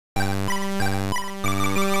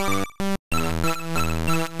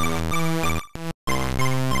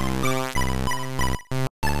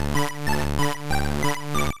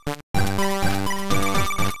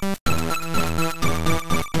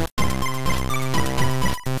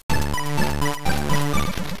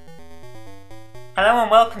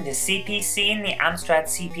welcome to CPCine, the Amstrad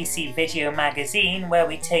CPC video magazine, where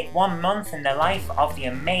we take 1 month in the life of the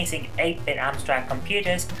amazing 8-bit Amstrad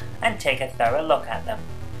computers and take a thorough look at them.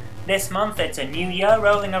 This month it's a new year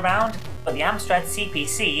rolling around, but the Amstrad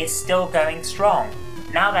CPC is still going strong.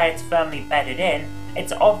 Now that it's firmly bedded in,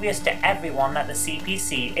 it's obvious to everyone that the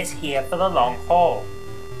CPC is here for the long haul.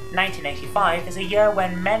 1985 is a year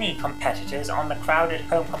when many competitors on the crowded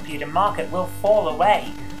home computer market will fall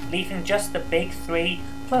away, leaving just the big three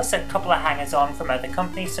plus a couple of hangers-on from other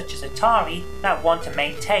companies such as Atari that want to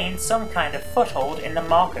maintain some kind of foothold in the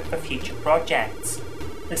market for future projects.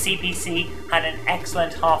 The CPC had an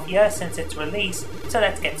excellent half year since its release, so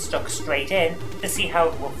let's get stuck straight in to see how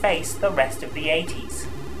it will face the rest of the 80s.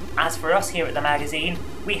 As for us here at the magazine,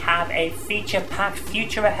 we have a feature-packed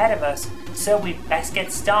future ahead of us, so we best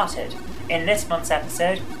get started. In this month's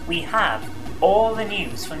episode, we have all the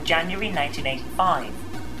news from January 1985.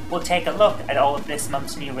 We'll take a look at all of this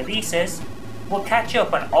month's new releases, we'll catch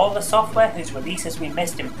up on all the software whose releases we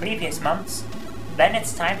missed in previous months, then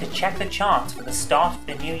it's time to check the charts for the start of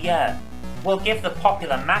the new year. We'll give the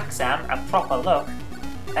popular Maxam a proper look,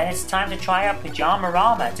 and it's time to try out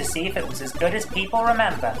Pyjamarama to see if it was as good as people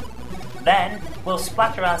remember. Then, we'll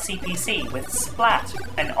splatter our CPC with Splat,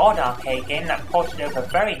 an odd arcade game that ported over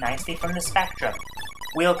very nicely from the Spectrum.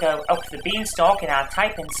 We'll go up to the Beanstalk in our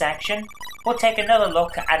type-in section, we'll take another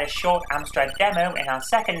look at a short Amstrad demo in our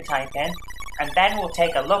second type-in, and then we'll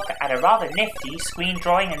take a look at a rather nifty screen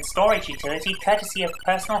drawing and storage utility courtesy of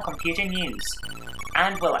Personal Computer News.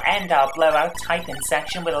 And we'll end our blowout type-in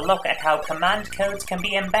section with a look at how command codes can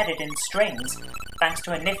be embedded in strings, thanks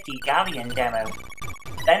to a nifty Galleon demo.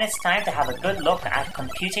 Then it's time to have a good look at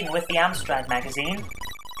computing with the Amstrad magazine.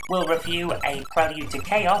 We'll review a Prelude to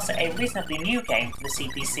Chaos, a reasonably new game for the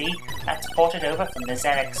CPC that's ported over from the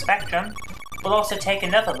ZX Spectrum. We'll also take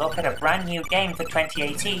another look at a brand new game for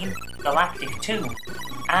 2018, Galactic 2.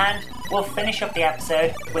 And we'll finish up the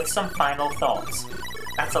episode with some final thoughts.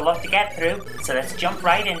 That's a lot to get through, so let's jump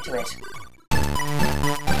right into it.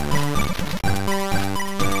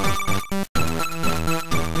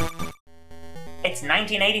 It's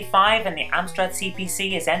 1985 and the Amstrad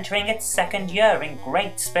CPC is entering its second year in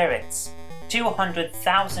great spirits.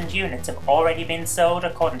 200,000 units have already been sold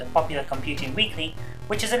according to Popular Computing Weekly,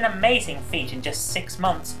 which is an amazing feat in just 6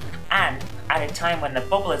 months, and at a time when the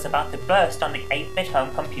bubble is about to burst on the 8-bit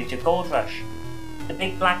home computer gold rush. The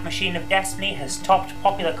big black machine of destiny has topped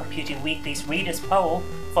Popular Computing Weekly's readers' poll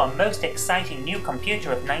for most exciting new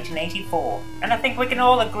computer of 1984, and I think we can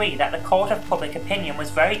all agree that the court of public opinion was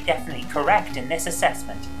very definitely correct in this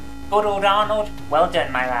assessment. Good old Arnold, well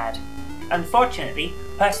done my lad. Unfortunately,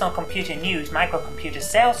 Personal Computer News microcomputer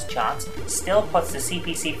sales charts still puts the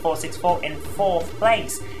CPC 464 in 4th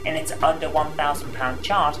place in its under £1,000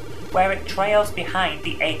 chart, where it trails behind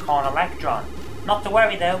the Acorn Electron. Not to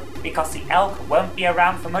worry though, because the Elk won't be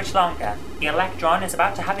around for much longer. The Electron is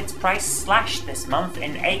about to have its price slashed this month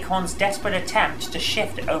in Acorn's desperate attempt to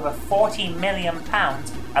shift over £40 million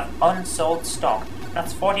of unsold stock.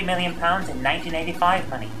 That's £40 million in 1985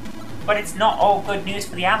 money. But it's not all good news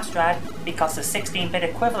for the Amstrad, because the 16-bit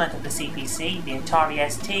equivalent of the CPC, the Atari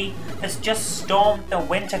ST, has just stormed the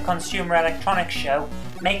Winter Consumer Electronics Show,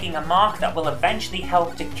 making a mark that will eventually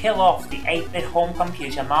help to kill off the 8-bit home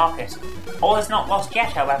computer market. All is not lost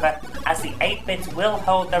yet, however, as the 8-bits will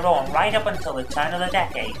hold their own right up until the turn of the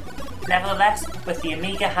decade. Nevertheless, with the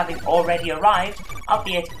Amiga having already arrived,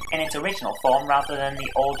 albeit in its original form rather than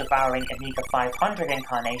the all-devouring Amiga 500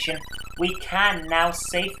 incarnation, we can now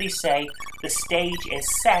safely say the stage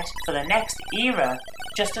is set for the next era,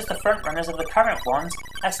 just as the frontrunners of the current ones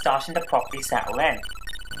are starting to properly settle in.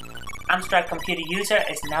 Amstrad Computer User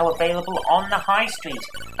is now available on the high street.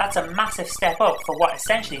 That's a massive step up for what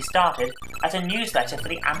essentially started as a newsletter for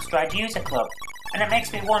the Amstrad User Club. And it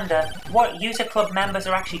makes me wonder what User Club members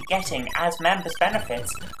are actually getting as members'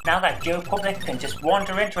 benefits now that Joe Public can just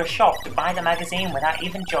wander into a shop to buy the magazine without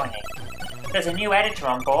even joining. There's a new editor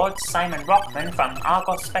on board, Simon Rockman from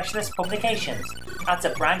Argos Specialist Publications. That's a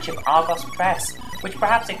branch of Argos Press, which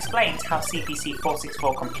perhaps explains how CPC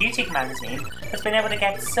 464 Computing Magazine has been able to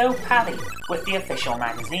get so pally with the official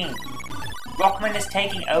magazine. Rockman is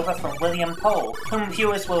taking over from William Pohl, whom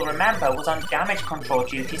viewers will remember was on damage control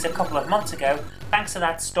duties a couple of months ago thanks to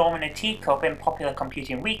that storm in a teacup in Popular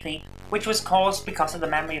Computing Weekly, which was caused because of the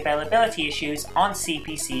memory availability issues on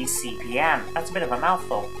CPC's CPM. That's a bit of a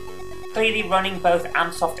mouthful. Clearly running both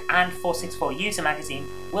Amsoft and 464 User Magazine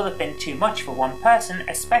will have been too much for one person,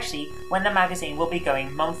 especially when the magazine will be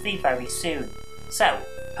going monthly very soon. So,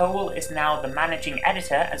 Pohl is now the managing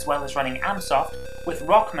editor as well as running Amsoft, with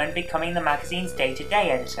Rockman becoming the magazine's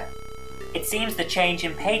day-to-day editor. It seems the change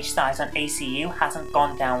in page size on ACU hasn't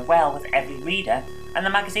gone down well with every reader, and the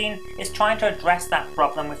magazine is trying to address that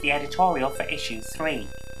problem with the editorial for issue 3.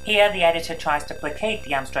 Here the editor tries to placate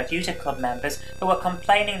the Amstrad User Club members who are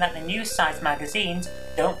complaining that the new size magazines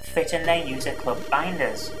don't fit in their User Club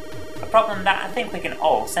binders. A problem that I think we can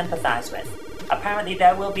all sympathise with. Apparently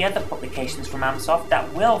there will be other publications from Amsoft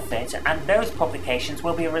that will fit, and those publications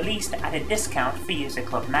will be released at a discount for User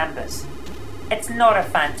Club members. It's not a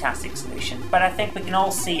fantastic solution, but I think we can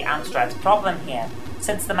all see Amstrad's problem here,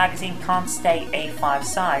 since the magazine can't stay A5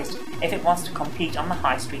 sized if it wants to compete on the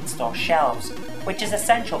high street store shelves, which is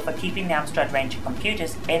essential for keeping the Amstrad range of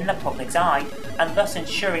computers in the public's eye and thus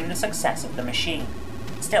ensuring the success of the machine.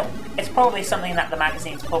 Still, it's probably something that the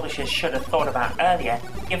magazine's publishers should have thought about earlier,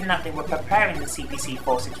 given that they were preparing the CPC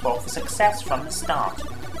 464 for success from the start.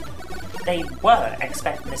 They were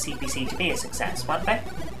expecting the CPC to be a success, weren't they?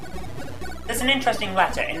 There's an interesting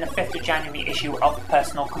letter in the 5th of January issue of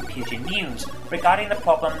Personal Computer News regarding the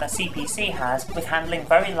problem the CPC has with handling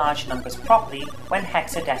very large numbers properly when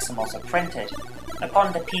hexadecimals are printed.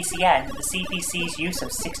 According to PCN, the CPC's use of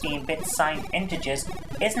 16-bit signed integers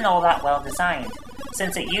isn't all that well designed,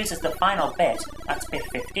 since it uses the final bit, that's bit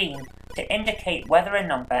 15, to indicate whether a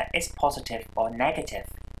number is positive or negative.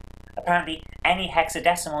 Apparently, any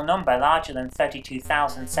hexadecimal number larger than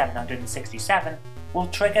 32,767 will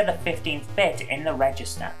trigger the 15th bit in the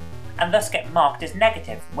register, and thus get marked as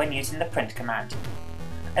negative when using the print command.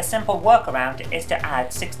 A simple workaround is to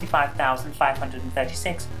add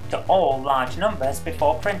 65,536 to all large numbers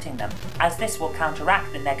before printing them, as this will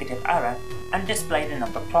counteract the negative error and display the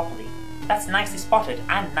number properly. That's nicely spotted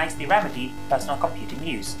and nicely remedied, Personal Computer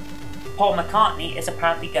News. Paul McCartney is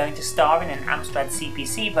apparently going to star in an Amstrad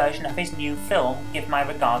CPC version of his new film Give My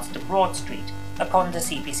Regards to Broad Street, according to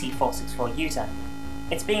CPC 464 user.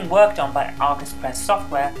 It's being worked on by Argus Press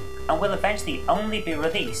Software and will eventually only be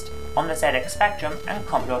released on the ZX Spectrum and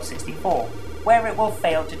Commodore 64, where it will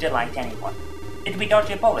fail to delight anyone. Did we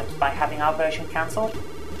dodge a bullet by having our version cancelled?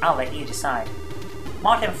 I'll let you decide.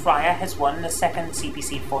 Martin Fryer has won the second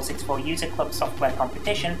CPC 464 User Club software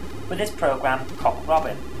competition with his program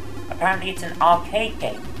Cock-Robin. Apparently it's an arcade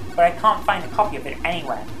game, but I can't find a copy of it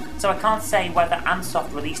anywhere, so I can't say whether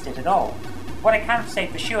Amsoft released it at all. What I can say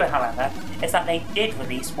for sure, however, is that they did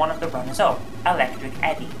release one of the runners-up, Electric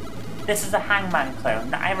Eddie. This is a Hangman clone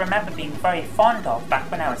that I remember being very fond of back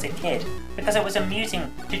when I was a kid, because it was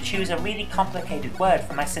amusing to choose a really complicated word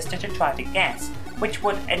for my sister to try to guess, which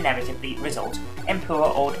would inevitably result in poor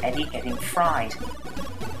old Eddie getting fried.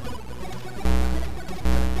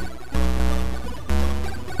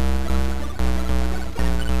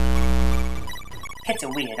 Kids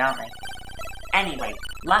are weird, aren't they? Anyway,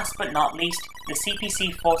 last but not least, the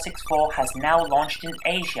CPC 464 has now launched in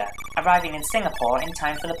Asia, arriving in Singapore in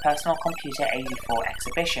time for the Personal Computer 84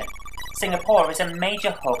 exhibition. Singapore is a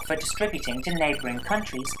major hub for distributing to neighbouring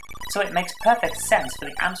countries, so it makes perfect sense for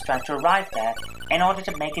the Amstrad to arrive there in order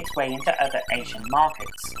to make its way into other Asian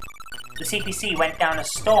markets. The CPC went down a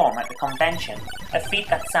storm at the convention, a feat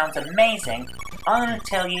that sounds amazing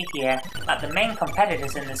until you hear that the main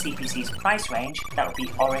competitors in the CPC's price range, that would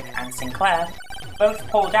be Auric and Sinclair, both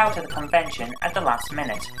pulled out of the convention at the last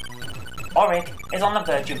minute. Auric is on the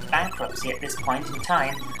verge of bankruptcy at this point in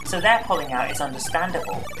time, so their pulling out is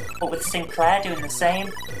understandable, but with Sinclair doing the same,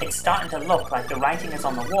 it's starting to look like the writing is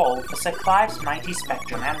on the wall for Sir Clive's mighty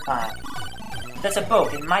Spectrum empire. There's a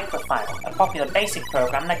bug in Microfile, a popular basic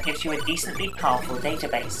program that gives you a decently powerful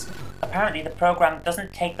database. Apparently the program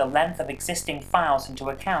doesn't take the length of existing files into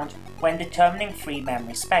account when determining free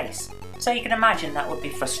memory space. So you can imagine that would be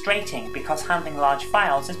frustrating because handling large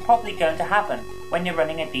files is probably going to happen when you're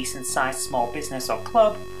running a decent sized small business or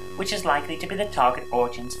club, which is likely to be the target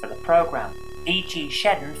audience for the program. D.G.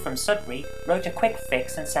 Shedden from Sudbury wrote a quick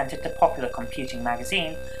fix and sent it to Popular Computing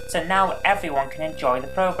magazine, so now everyone can enjoy the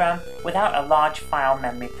program without a large file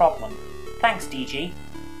memory problem. Thanks, D.G.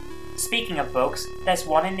 Speaking of bugs, there's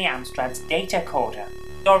one in the Amstrad's data coder.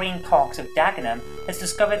 Doreen Cox of Dagenham has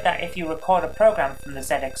discovered that if you record a program from the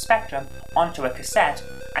ZX Spectrum onto a cassette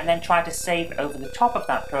and then try to save over the top of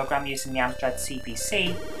that program using the Amstrad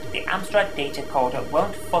CPC, the Amstrad data coder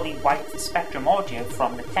won't fully wipe the Spectrum audio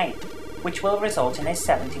from the tape, which will result in a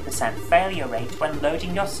 70% failure rate when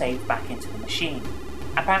loading your save back into the machine.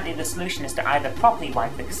 Apparently the solution is to either properly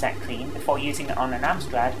wipe the cassette clean before using it on an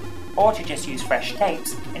Amstrad, or to just use fresh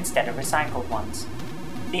tapes instead of recycled ones.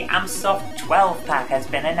 The Amsoft 12-pack has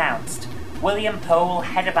been announced. William Pohl,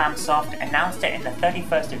 head of Amsoft, announced it in the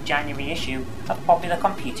 31st of January issue of Popular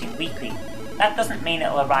Computing Weekly. That doesn't mean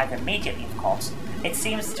it'll arrive immediately, of course. It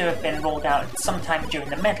seems to have been rolled out sometime during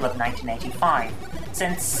the middle of 1985.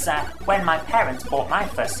 Since when my parents bought my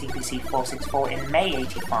first CPC 464 in May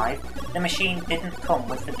 '85, the machine didn't come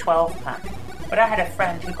with the 12-pack, but I had a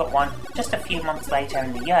friend who got one just a few months later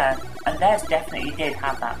in the year, and theirs definitely did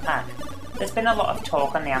have that pack. There's been a lot of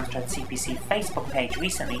talk on the Amstrad CPC Facebook page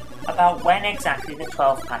recently about when exactly the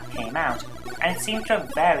 12-pack came out, and it seemed to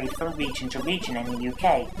have varied from region to region in the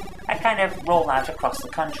UK, a kind of rollout across the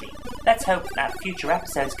country. Let's hope that future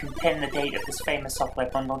episodes can pin the date of this famous software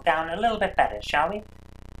bundle down a little bit better, shall we?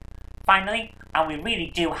 Finally, and we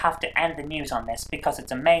really do have to end the news on this because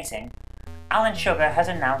it's amazing, Alan Sugar has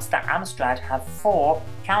announced that Amstrad have 4,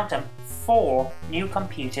 count them, 4 new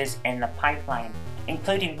computers in the pipeline,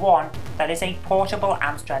 including one that is a portable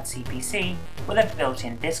Amstrad CPC with a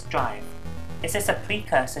built-in disk drive. Is this a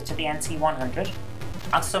precursor to the NC100?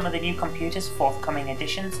 Are some of the new computers forthcoming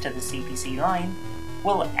additions to the CPC line?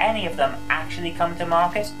 Will any of them actually come to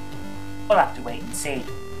market? We'll have to wait and see.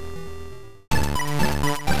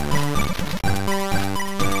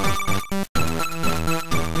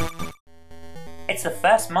 It's the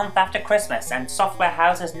first month after Christmas, and software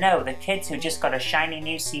houses know the kids who just got a shiny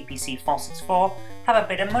new CPC 464 have a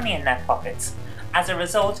bit of money in their pockets. As a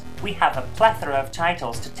result, we have a plethora of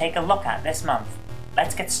titles to take a look at this month.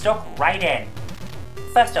 Let's get stuck right in.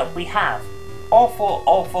 First up, we have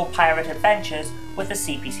Awful Pirate Adventures with the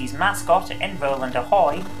CPC's mascot in Roland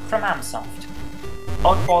Ahoy from Amsoft.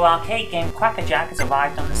 Oddball arcade game Quackerjack has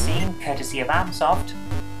arrived on the scene courtesy of Amsoft.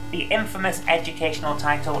 The infamous educational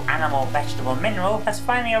title Animal Vegetable Mineral has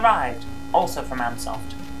finally arrived, also from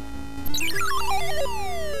Amsoft.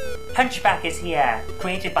 Hunchback is here,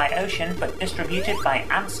 created by Ocean but distributed by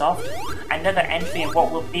Amsoft, another entry in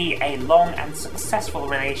what will be a long and successful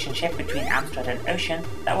relationship between Amstrad and Ocean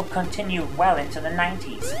that will continue well into the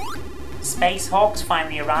 90s. Space Hawks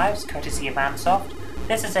finally arrives, courtesy of Amsoft.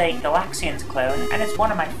 This is a Galaxians clone and it's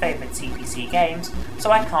one of my favourite CPC games,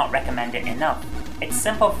 so I can't recommend it enough. It's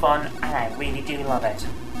simple fun and I really do love it.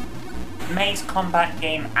 Maze combat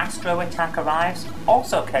game Astro Attack arrives,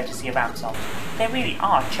 also courtesy of Amsoft. They really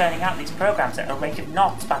are churning out these programs at a rate of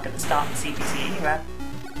knots back at the start of the CPC era.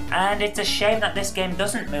 And it's a shame that this game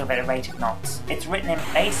doesn't move at a rate of knots. It's written in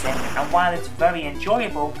BASIC, and while it's very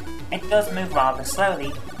enjoyable, it does move rather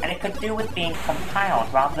slowly, and it could do with being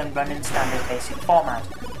compiled rather than run in standard BASIC format,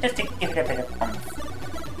 just to give it a bit of oomph.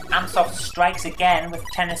 Amsoft strikes again with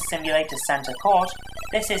Tennis Simulator Center Court.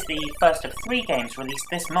 This is the first of 3 games released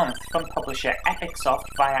this month from publisher Epicsoft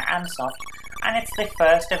via Amsoft, and it's the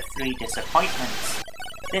first of 3 disappointments.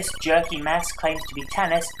 This jerky mess claims to be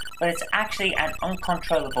tennis, but it's actually an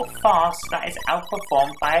uncontrollable farce that is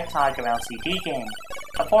outperformed by a Tiger LCD game.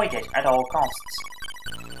 Avoid it at all costs.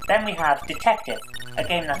 Then we have Detective, a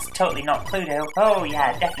game that's totally not Cluedo. Oh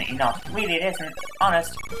yeah, definitely not. Really it isn't.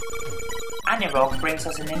 Honest. Anirog brings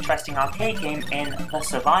us an interesting arcade game in The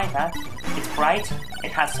Survivor. It's bright,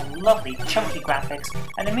 it has some lovely chunky graphics,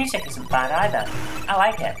 and the music isn't bad either. I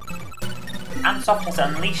like it. Amsoft has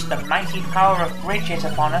unleashed the mighty power of Bridget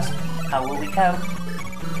upon us. How will we cope?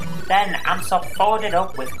 Then Amsoft followed it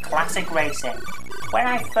up with Classic Racing. When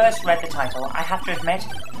I first read the title, I have to admit,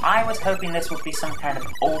 I was hoping this would be some kind of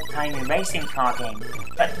old-timey racing car game.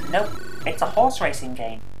 But nope, it's a horse racing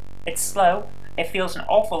game. It's slow, it feels an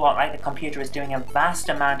awful lot like the computer is doing a vast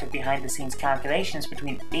amount of behind-the-scenes calculations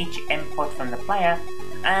between each input from the player,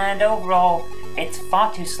 and overall, it's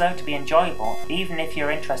far too slow to be enjoyable, even if you're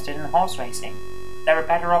interested in horse racing. There are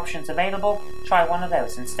better options available, try one of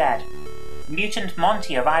those instead. Mutant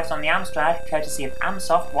Monty arrives on the Amstrad, courtesy of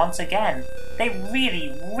Amsoft once again. They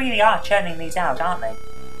really are churning these out, aren't they?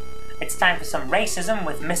 It's time for some racism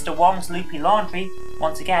with Mr. Wong's Loopy Laundry,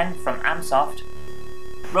 once again from Amsoft.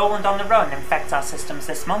 Roland on the Run infects our systems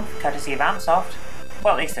this month, courtesy of Amsoft.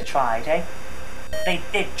 Well, at least they tried, eh? They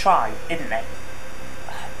did try, didn't they?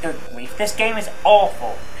 Good grief, this game is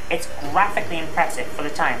awful. It's graphically impressive for the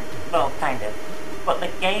time, well, kind of. But the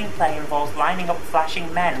gameplay involves lining up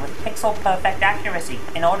flashing men with pixel-perfect accuracy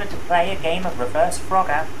in order to play a game of Reverse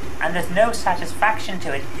Frogger, and there's no satisfaction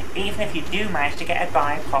to it, even if you do manage to get a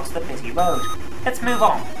guy across the busy road. Let's move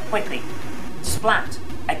on, quickly. Splat,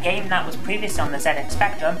 a game that was previously on the ZX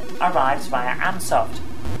Spectrum, arrives via Amsoft.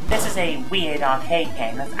 This is a weird arcade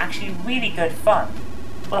game that's actually really good fun.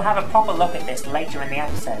 We'll have a proper look at this later in the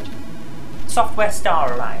episode. Software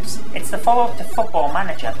Star arrives. It's the follow-up to Football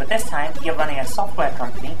Manager, but this time you're running a software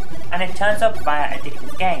company, and it turns up via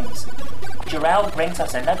Addictive Games. Jarell brings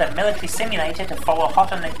us another military simulator to follow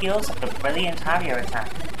hot on the heels of the brilliant Harrier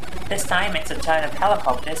attack. This time it's a turn of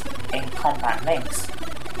helicopters in Combat Links.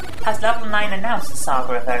 Has Level 9 announced the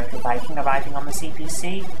saga of Erica Viking arriving on the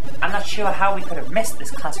CPC? I'm not sure how we could have missed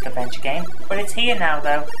this classic adventure game, but it's here now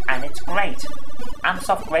though, and it's great.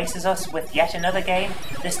 Amsoft graces us with yet another game,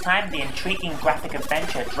 this time the intriguing graphic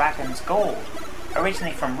adventure Dragon's Gold.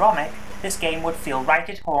 Originally from Romic, this game would feel right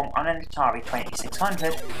at home on an Atari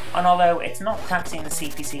 2600, and although it's not taxing the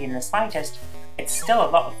CPC in the slightest, it's still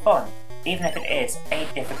a lot of fun, even if it is a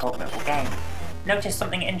difficult little game. Notice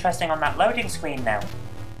something interesting on that loading screen though.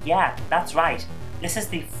 Yeah, that's right. This is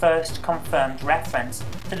the first confirmed reference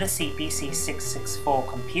to the CPC 664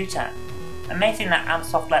 computer. Amazing that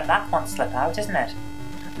Amsoft let that one slip out, isn't it?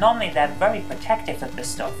 Normally they're very protective of this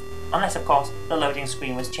stuff, unless of course the loading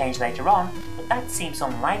screen was changed later on, but that seems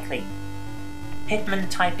unlikely. Pitman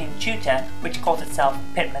Typing Tutor, which calls itself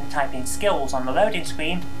Pitman Typing Skills on the loading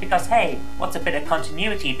screen because hey, what's a bit of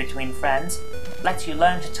continuity between friends, lets you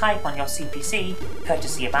learn to type on your CPC,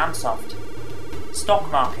 courtesy of Amsoft.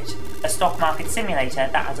 Stock Market, a stock market simulator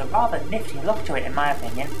that has a rather nifty look to it in my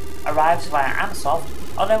opinion, arrives via Amsoft,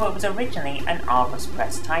 although it was originally an Argus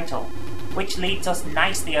Press title. Which leads us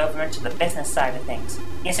nicely over into the business side of things.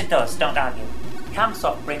 Yes it does, don't argue.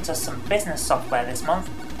 Camsoft brings us some business software this month,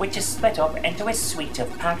 which is split up into a suite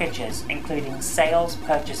of packages, including sales,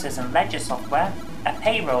 purchases and ledger software, a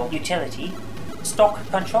payroll utility, stock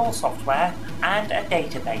control software, and a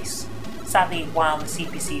database. Sadly, while the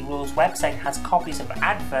CPC Rules website has copies of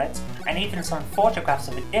adverts and even some photographs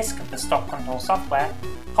of a disc of the stock control software,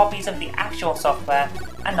 copies of the actual software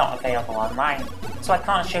are not available online, so I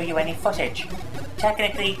can't show you any footage.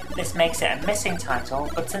 Technically, this makes it a missing title,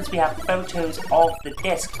 but since we have photos of the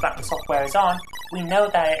disc that the software is on, we know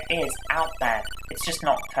that it is out there, it's just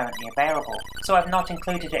not currently available, so I've not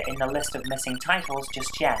included it in the list of missing titles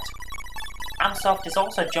just yet. Amsoft is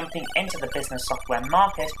also jumping into the business software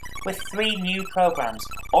market with 3 new programs,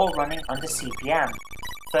 all running under CP/M.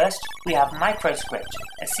 First, we have Microscript,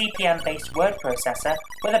 a CP/M-based word processor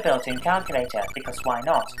with a built-in calculator, because why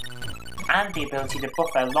not? And the ability to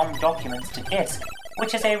buffer long documents to disk,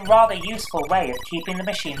 which is a rather useful way of keeping the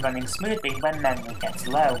machine running smoothly when memory gets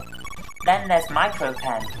low. Then there's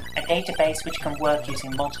MicroPen, a database which can work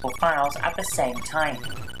using multiple files at the same time.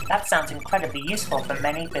 That sounds incredibly useful for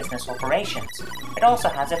many business operations. It also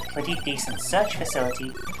has a pretty decent search facility,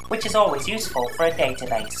 which is always useful for a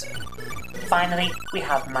database. Finally, we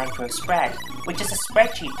have MicroSpread, which is a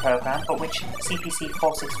spreadsheet program but which CPC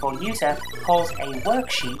 464 user calls a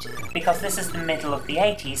worksheet because this is the middle of the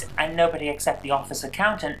 80s and nobody except the office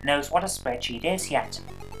accountant knows what a spreadsheet is yet.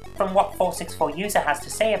 From what 464 user has to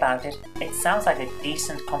say about it, it sounds like a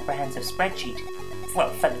decent comprehensive spreadsheet, well,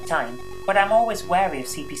 for the time, but I'm always wary of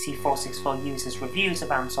CPC 464 users' reviews of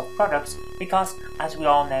Amsoft products because, as we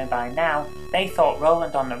all know by now, they thought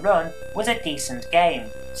Roland on the Run was a decent game,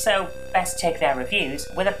 so best take their reviews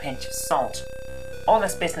with a pinch of salt. All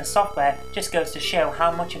this business software just goes to show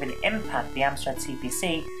how much of an impact the Amstrad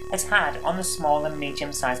CPC has had on the small and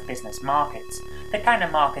medium-sized business markets, the kind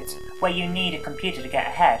of markets where you need a computer to get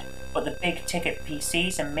ahead, but the big-ticket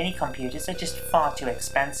PCs and mini-computers are just far too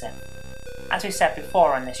expensive. As we said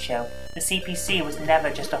before on this show, the CPC was never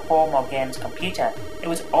just a home or games computer, it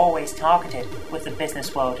was always targeted with the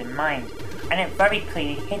business world in mind, and it very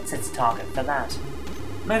clearly hits its target for that.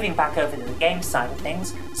 Moving back over to the games side of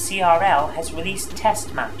things, CRL has released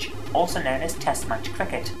Test Match, also known as Test Match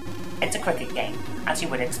Cricket. It's a cricket game, as you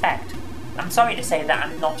would expect. I'm sorry to say that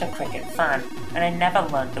I'm not a cricket fan, and I never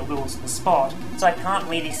learnt the rules of the sport, so I can't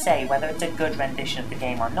really say whether it's a good rendition of the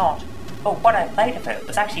game or not, but what I played of it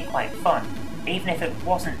was actually quite fun, even if it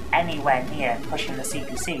wasn't anywhere near pushing the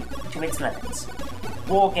CPC to its limits.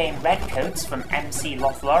 Wargame Redcoats from MC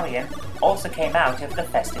Lothlorien also came out over the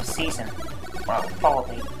festive season. Well,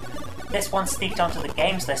 probably. This one sneaked onto the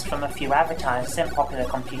games list from a few advertisers in Popular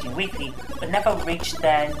Computing Weekly, but never reached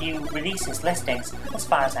their new releases listings, as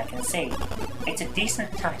far as I can see. It's a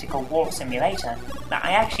decent tactical war simulator that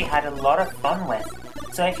I actually had a lot of fun with,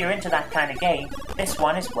 so if you're into that kind of game, this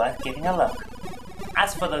one is worth giving a look.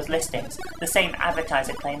 As for those listings, the same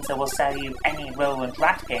advertiser claims they will sell you any Roland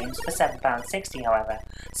Rat games for £7.60 however,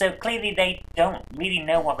 so clearly they don't really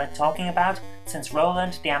know what they're talking about, since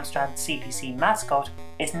Roland, the Amstrad CPC mascot,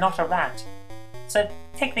 is not a rat. So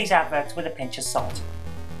take these adverts with a pinch of salt.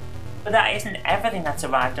 But that isn't everything that's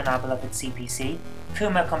arrived on our beloved CPC.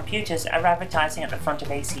 Kuma Computers are advertising at the front of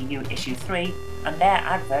ACU issue 3, and their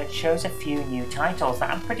advert shows a few new titles that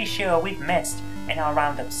I'm pretty sure we've missed in our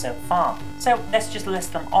roundup so far. So let's just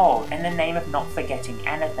list them all in the name of not forgetting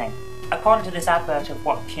anything. According to this advert of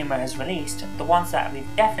what Kuma has released, the ones that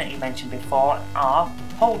we've definitely mentioned before are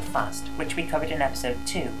Holdfast, which we covered in episode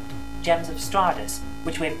 2, Gems of Stradus,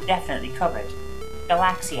 which we've definitely covered,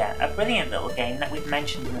 Galaxia, a brilliant little game that we've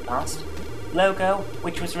mentioned in the past, Logo,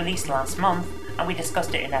 which was released last month, and we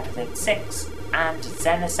discussed it in episode 6, and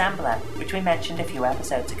Zen Assembler, which we mentioned a few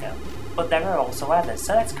episodes ago. But there are also others,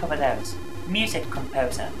 so let's cover those. Music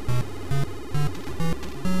Composer.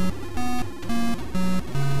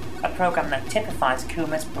 A program that typifies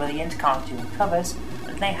Kuma's brilliant cartoon covers,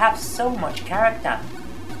 and they have so much character.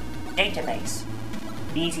 Database.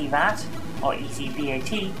 EasyVAT, or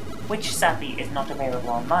EasyVAT, which sadly is not available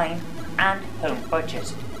online, and Home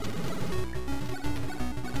Budget.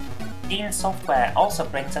 Dean Software also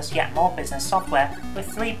brings us yet more business software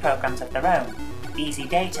with 3 programs of their own. Easy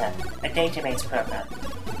Data, a database program,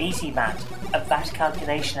 EasyVAT, a VAT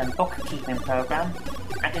calculation and bookkeeping program,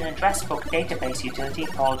 and an address book database utility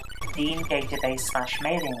called Dean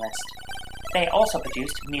Database/Mailing List. They also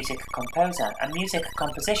produced Music Composer, a music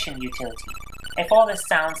composition utility. If all this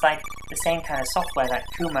sounds like the same kind of software that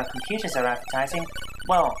Kuma computers are advertising,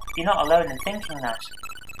 well, you're not alone in thinking that.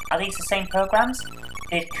 Are these the same programs?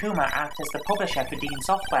 Did Kuma act as the publisher for Dean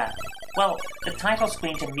Software? Well, the title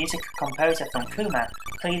screen to Music Composer from Kuma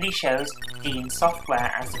clearly shows Dean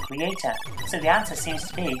Software as the creator, so the answer seems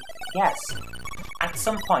to be yes. At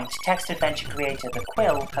some point, text adventure creator The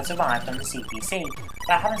Quill has arrived on the CPC,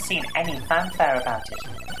 but I haven't seen any fanfare about it.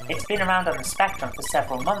 It's been around on the Spectrum for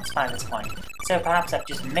several months by this point, so perhaps I've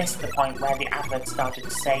just missed the point where the advert started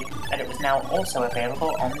to say that it was now also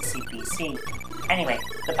available on the CPC. Anyway,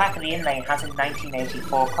 the back of the inlay has a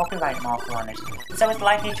 1984 copyright marker on it, so it's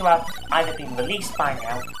likely to have either been released by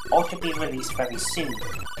now or to be released very soon.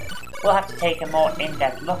 We'll have to take a more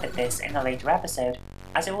in-depth look at this in a later episode,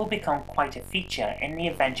 as it will become quite a feature in the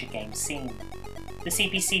adventure game scene. The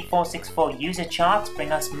CPC 464 user charts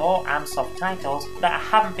bring us more Amsoft titles that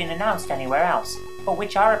haven't been announced anywhere else, but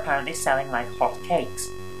which are apparently selling like hotcakes.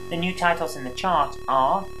 The new titles in the chart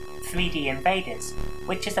are 3D Invaders,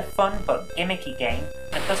 which is a fun but gimmicky game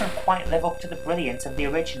that doesn't quite live up to the brilliance of the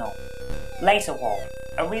original. Laser War,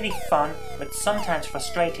 a really fun but sometimes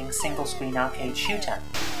frustrating single-screen arcade shooter.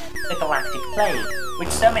 The Galactic Plague, which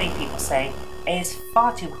so many people say is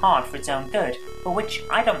far too hard for its own good, but which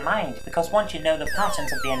I don't mind because once you know the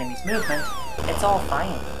patterns of the enemy's movement, it's all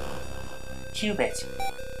fine. Qubit,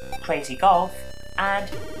 Crazy Golf, and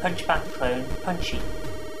Punchback Clone Punchy.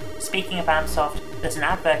 Speaking of Amsoft, there's an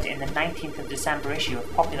advert in the 19th of December issue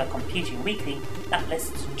of Popular Computing Weekly that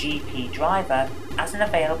lists GP Driver as an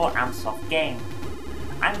available Amsoft game.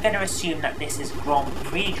 I'm going to assume that this is Grand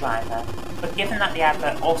Prix Driver, but given that the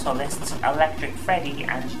advert also lists Electric Freddy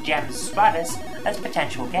and Gems Stratus as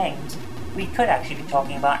potential games, we could actually be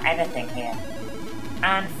talking about anything here.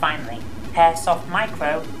 And finally, Hairsoft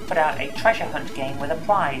Micro put out a treasure hunt game with a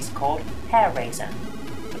prize called Hair Raiser.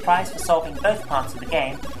 The prize for solving both parts of the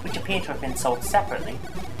game, which appear to have been sold separately,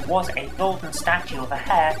 was a golden statue of a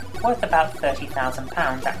hare worth about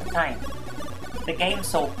 £30,000 at the time. The game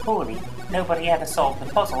sold poorly, nobody ever solved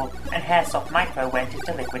the puzzle, and Hairsoft Micro went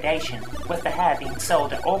into liquidation, with the hare being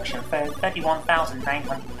sold at auction for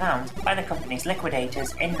 £31,900 by the company's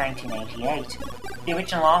liquidators in 1988. The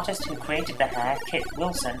original artist who created the hare, Kit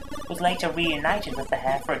Wilson, was later reunited with the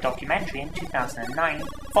hare for a documentary in 2009,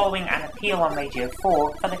 following an appeal on Radio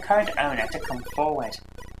 4 for the current owner to come forward.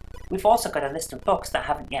 We've also got a list of books that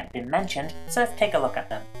haven't yet been mentioned, so let's take a look at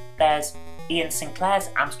them. There's Ian Sinclair's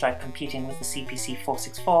Amstrad Computing with the CPC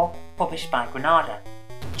 464, published by Granada.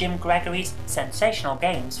 Jim Gregory's Sensational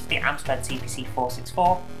Games for the Amstrad CPC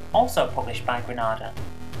 464, also published by Granada.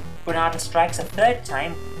 Granada strikes a third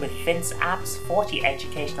time with Vince App's 40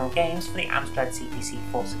 educational games for the Amstrad CPC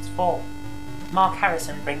 464. Mark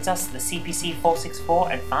Harrison brings us the CPC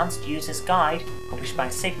 464 Advanced User's Guide, published by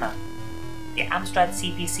Sigma. The Amstrad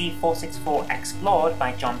CPC 464 Explored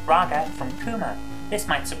by John Braga from Kuma. This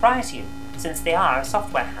might surprise you, since they are a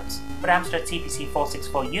software house, but Amstrad CPC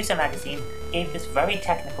 464 User Magazine gave this very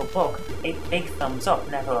technical book a big thumbs up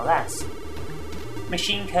nevertheless.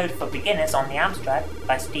 Machine Code for Beginners on the Amstrad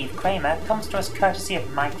by Steve Kramer comes to us courtesy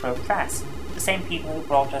of Micro Press, the same people who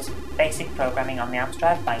brought us Basic Programming on the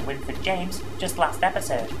Amstrad by Winford James just last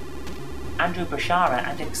episode. Andrew Bashara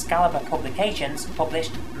and Excalibur Publications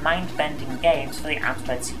published Mind-Bending Games for the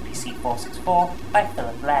Amstrad CPC 464 by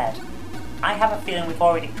Philip Laird. I have a feeling we've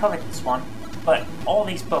already covered this one, but all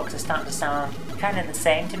these books are starting to sound kind of the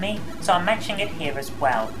same to me, so I'm mentioning it here as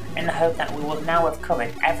well, in the hope that we will now have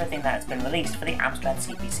covered everything that has been released for the Amstrad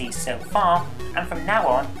CPC so far, and from now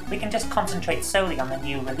on, we can just concentrate solely on the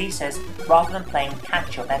new releases, rather than playing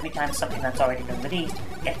catch-up every time something that's already been released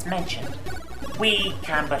gets mentioned. We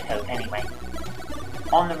can but hope anyway.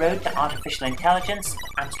 On the Road to Artificial Intelligence,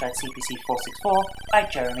 Amstrad CPC 464 by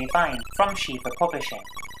Jeremy Vine from Shiva Publishing.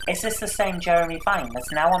 Is this the same Jeremy Vine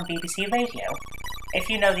that's now on BBC Radio? If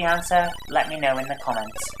you know the answer, let me know in the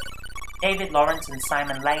comments. David Lawrence and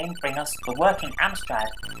Simon Lane bring us The Working Amstrad,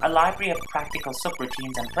 a library of practical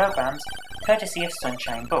subroutines and programs, courtesy of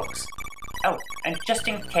Sunshine Books. Oh, and just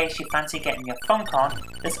in case you fancy getting your funk on,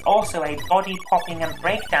 there's also a body popping and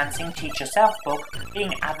breakdancing teach yourself book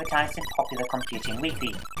being advertised in Popular Computing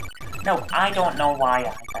Weekly. No, I don't know why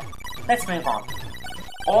either. Let's move on.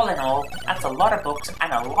 All in all, that's a lot of books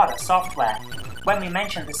and a lot of software. When we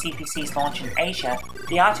mentioned the CPC's launch in Asia,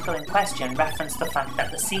 the article in question referenced the fact that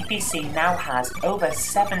the CPC now has over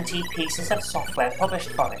 70 pieces of software published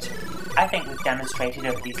for it. I think we've demonstrated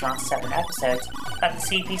over these last 7 episodes that the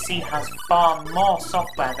CPC has far more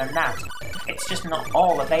software than that. It's just not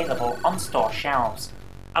all available on store shelves.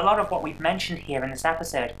 A lot of what we've mentioned here in this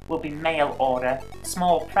episode will be mail order,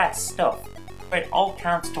 small press stuff, but it all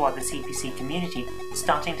counts toward the CPC community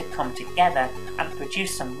starting to come together and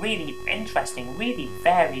produce some really interesting, really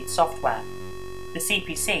varied software. The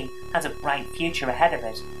CPC has a bright future ahead of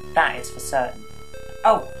it, that is for certain.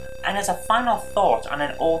 Oh, and as a final thought on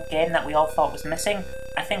an old game that we all thought was missing,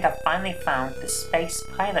 I think I've finally found the Space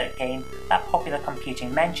Pilot game that Popular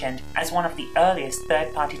Computing mentioned as one of the earliest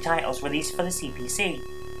third-party titles released for the CPC.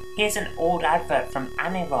 Here's an old advert from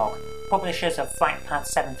Anirog, publishers of Flight Path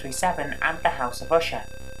 737 and The House of Usher.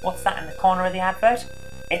 What's that in the corner of the advert?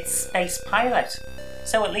 It's Space Pilot!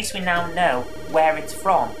 So at least we now know where it's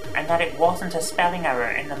from, and that it wasn't a spelling error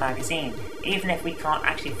in the magazine, even if we can't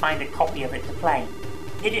actually find a copy of it to play.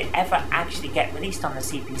 Did it ever actually get released on the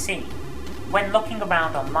CPC? When looking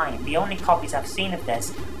around online, the only copies I've seen of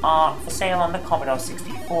this are for sale on the Commodore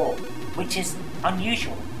 64, which is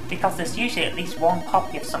unusual, because there's usually at least one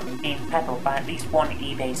copy of something being peddled by at least one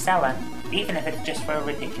eBay seller, even if it's just for a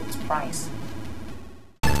ridiculous price.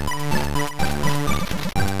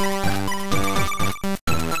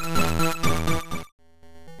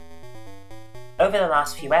 Over the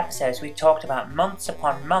last few episodes, we've talked about months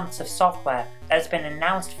upon months of software that has been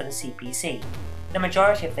announced for the CPC. The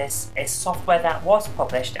majority of this is software that was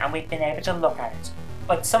published and we've been able to look at it,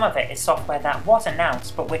 but some of it is software that was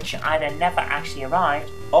announced but which either never actually arrived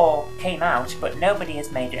or came out but nobody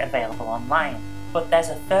has made it available online. But there's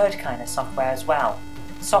a third kind of software as well.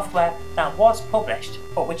 Software that was published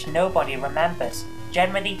but which nobody remembers,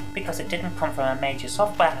 generally because it didn't come from a major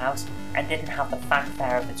software house and didn't have the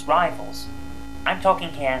fanfare of its rivals. I'm talking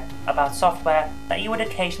here about software that you would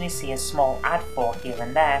occasionally see a small ad for here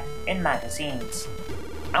and there in magazines.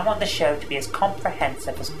 I want the show to be as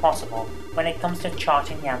comprehensive as possible when it comes to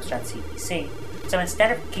charting the Amstrad CPC, so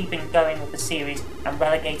instead of keeping going with the series and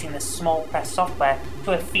relegating the small press software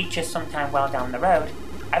to a feature sometime well down the road,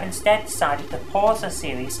 I've instead decided to pause the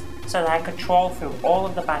series so that I could trawl through all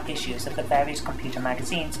of the back issues of the various computer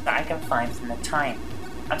magazines that I can find from the time.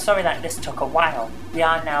 I'm sorry that this took a while. We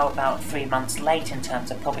are now about 3 months late in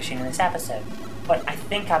terms of publishing this episode, but I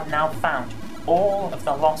think I've now found all of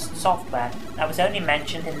the lost software that was only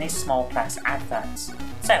mentioned in these small press adverts.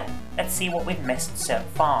 So, let's see what we've missed so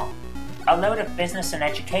far. A load of business and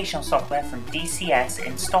educational software from DCS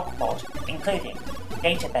in Stockport, including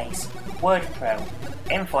Database, WordPro,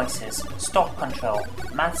 Invoices, Stock Control,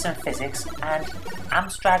 Maths and Physics, and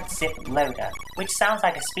Amstrad Zip Loader, which sounds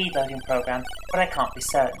like a speed loading program, but I can't be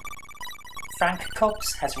certain. Frank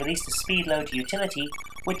Cups has released a speed loader utility,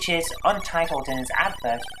 which is untitled in his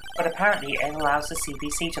advert, but apparently it allows the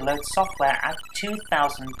CPC to load software at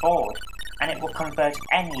 2000 baud, and it will convert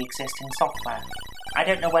any existing software. I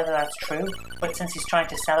don't know whether that's true, but since he's trying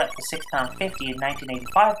to sell it for £6.50 in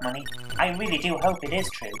 1985 money, I really do hope it is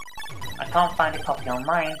true. I can't find a copy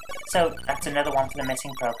online, so that's another one for the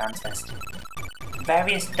missing programs list.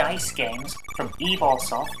 Various dice games from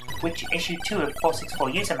eBallsoft, which issue 2 of 464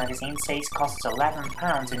 User magazine says costs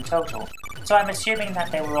 £11 in total, so I'm assuming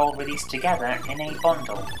that they were all released together in a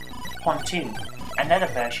bundle. Pontoon, another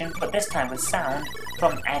version, but this time with sound,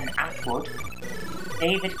 from N. Atwood.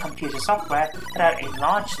 David Computer Software put out a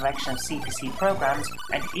large selection of CPC programs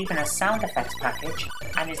and even a sound effects package,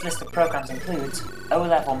 and his list of programs includes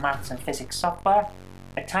O-level maths and physics software,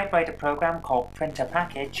 a typewriter program called Printer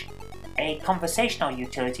Package, a conversational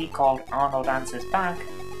utility called Arnold Answers Back,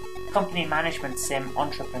 company management sim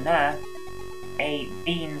Entrepreneur, a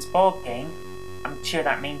Beans board game, I'm sure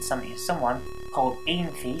that means something to someone, called Bean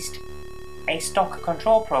Feast, a stock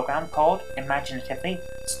control program called, imaginatively,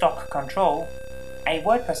 Stock Control, a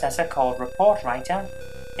word processor called Report Writer,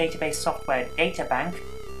 database software Databank,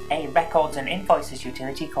 a records and invoices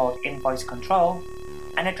utility called Invoice Control,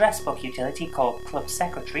 an address book utility called Club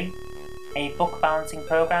Secretary, a book balancing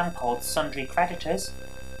program called Sundry Creditors,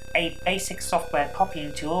 a basic software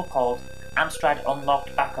copying tool called Amstrad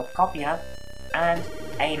Unlocked Backup Copier, and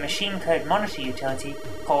a machine code monitor utility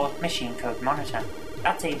called Machine Code Monitor.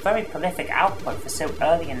 That's a very prolific output for so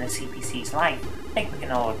early in the CPC's life, I think we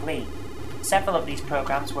can all agree. Several of these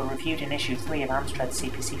programs were reviewed in issue 3 of Amstrad's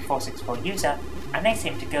CPC 464 User, and they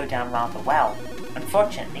seem to go down rather well.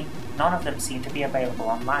 Unfortunately, none of them seem to be available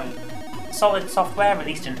online. Solid Software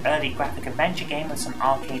released an early graphic adventure game with some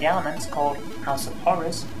arcade elements called House of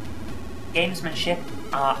Horrors. Gamesmanship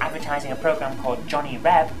are advertising a program called Johnny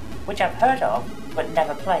Reb, which I've heard of but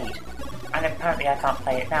never played, and apparently I can't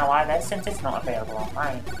play it now either since it's not available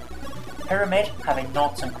online. Pyramid have a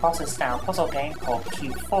Noughts and Crosses style puzzle game called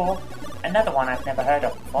Q4, another one I've never heard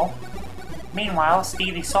of before. Meanwhile,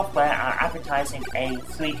 Steely Software are advertising a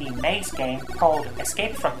 3D maze game called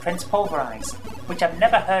Escape from Prince Pulverize, which I've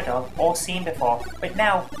never heard of or seen before, but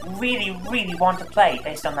now really want to play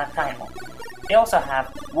based on that title. They also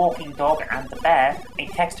have Walking Dog and the Bear, a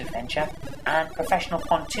text adventure, and Professional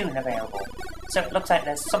Pontoon available. So it looks like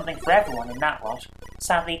there's something for everyone in that lot.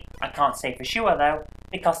 Sadly, I can't say for sure though,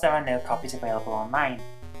 because there are no copies available online.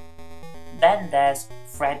 Then there's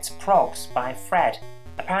Fred's Progs by Fred.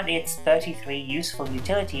 Apparently it's 33 useful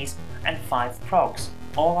utilities and 5 progs,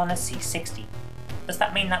 all on a C60. Does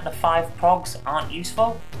that mean that the 5 progs aren't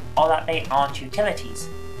useful, or that they aren't utilities?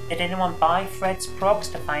 Did anyone buy Fred's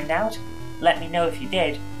Progs to find out? Let me know if you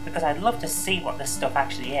did, because I'd love to see what this stuff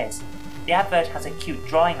actually is. The advert has a cute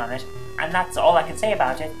drawing on it, and that's all I can say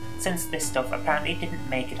about it, since this stuff apparently didn't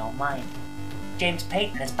make it online. James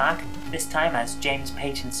Payton is back, this time as James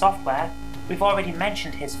Payton Software. We've already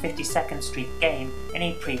mentioned his 52nd Street game in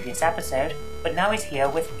a previous episode, but now he's here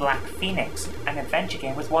with Black Phoenix, an adventure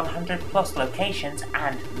game with 100 plus locations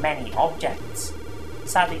and many objects.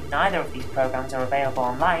 Sadly, neither of these programs are available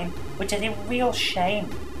online, which is a real shame.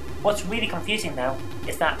 What's really confusing though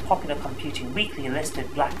is that Popular Computing Weekly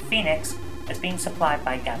listed Black Phoenix as being supplied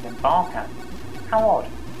by Gavin Barker. How odd.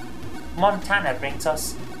 Montana brings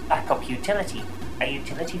us Backup Utility, a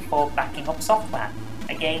utility for backing up software.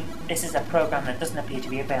 Again, this is a program that doesn't appear to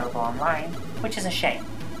be available online, which is a shame.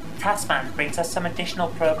 Taskman brings us some additional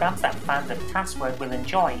programs that fans of TaskWord will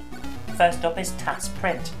enjoy. First up is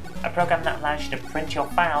TaskPrint, a program that allows you to print your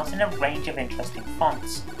files in a range of interesting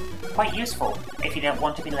fonts. Quite useful if you don't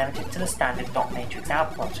want to be limited to the standard dot matrix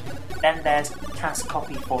output. Then there's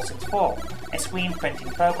TaskCopy 464, a screen printing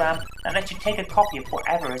program that lets you take a copy of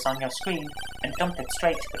whatever is on your screen and dump it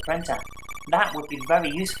straight to the printer. That would be very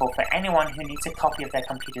useful for anyone who needs a copy of their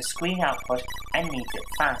computer's screen output and needs it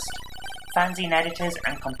fast. Fanzine editors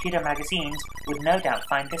and computer magazines would no doubt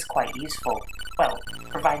find this quite useful. Well,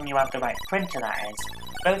 providing you have the right printer, that is.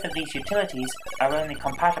 Both of these utilities are only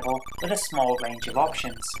compatible with a small range of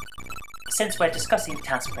options. Since we're discussing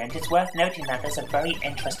TaskPrint, it's worth noting that there's a very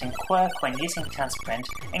interesting quirk when using TaskPrint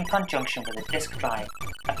in conjunction with a disk drive.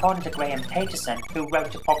 According to Graham Paterson, who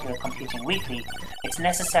wrote to Popular Computing Weekly, it's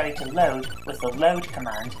necessary to load with the load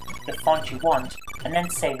command the font you want and then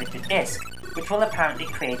save it to disk, which will apparently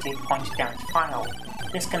create a point-down file.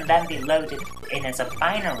 This can then be loaded in as a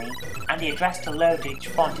binary, and the address to load each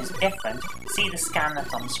font is different. See the scan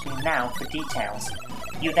that's on the screen now for details.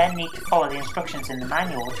 You then need to follow the instructions in the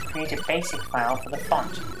manual to create a basic file for the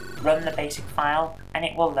font. Run the basic file, and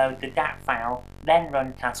it will load the DAT file, then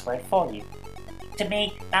run TaskWord for you. To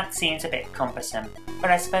me, that seems a bit cumbersome,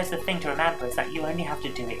 but I suppose the thing to remember is that you only have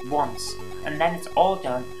to do it once, and then it's all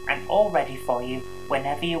done and all ready for you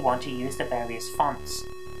whenever you want to use the various fonts.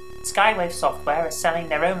 Skywave Software is selling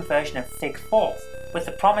their own version of Fig 4th, with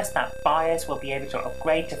the promise that buyers will be able to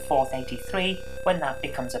upgrade to 4th83 when that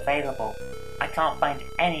becomes available. I can't find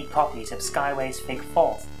any copies of Skywave's Fig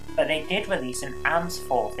 4th, but they did release an AMS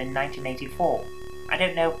 4th in 1984. I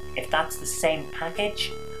don't know if that's the same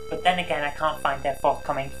package, but then again I can't find their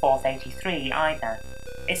forthcoming 4th83 either.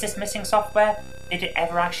 Is this missing software? Did it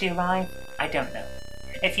ever actually arrive? I don't know.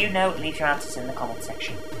 If you know, leave your answers in the comment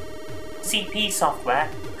section. CP Software,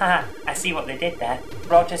 haha, I see what they did there,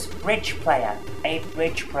 brought us Bridge Player, a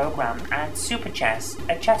bridge program, and Super Chess,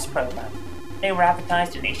 a chess program. They were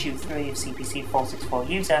advertised in issue 3 of CPC 464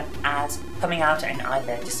 User as coming out in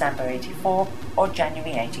either December 84 or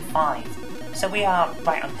January 85. So we are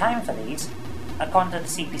right on time for these. According to the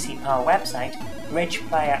CPC Power website, Bridge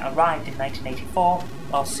Player arrived in 1984,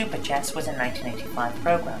 while Super Chess was a 1985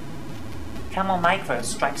 program. Camel Micro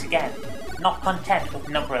strikes again. Not content with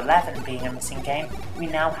number 11 being a missing game, we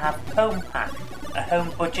now have Home Pack, a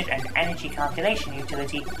home budget and energy calculation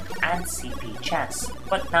utility, and CP Chess,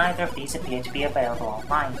 but neither of these appear to be available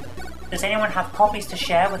online. Does anyone have copies to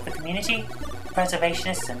share with the community?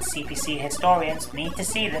 Preservationists and CPC historians need to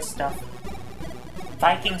see this stuff.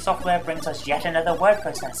 Viking Software brings us yet another word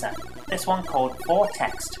processor, this one called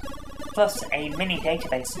Vortext. plus a mini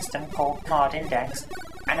database system called Card Index,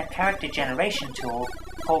 and a character generation tool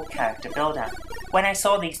called Character Builder. When I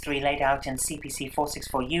saw these three laid out in CPC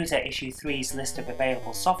 464 User Issue 3's list of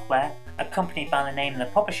available software, accompanied by the name of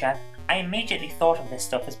the publisher, I immediately thought of this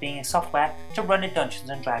stuff as being a software to run a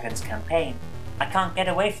Dungeons & Dragons campaign. I can't get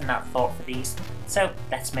away from that thought for these, so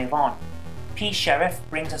let's move on. P-Sheriff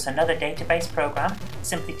brings us another database program,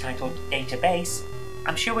 simply titled Database.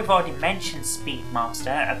 I'm sure we've already mentioned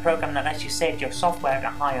Speedmaster, a program that lets you save your software at a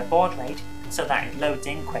higher baud rate so that it loads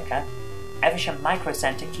in quicker. Eversham Micro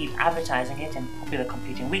Center keep advertising it in Popular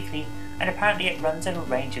Computing Weekly, and apparently it runs at a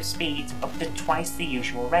range of speeds up to twice the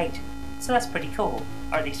usual rate. So that's pretty cool,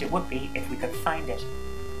 or at least it would be if we could find it.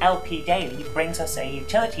 LP Daily brings us a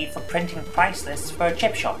utility for printing price lists for a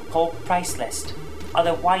chip shop called PriceList.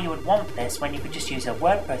 Although why you would want this when you could just use a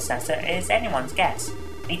word processor is anyone's guess.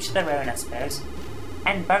 Each their own, I suppose.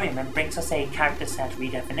 N. Berryman brings us a character set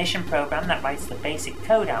redefinition program that writes the basic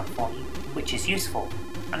code out for you, which is useful.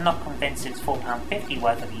 I'm not convinced it's £4.50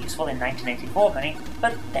 worth of useful in 1984 money,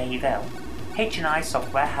 but there you go. H&I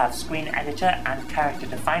Software have screen editor and character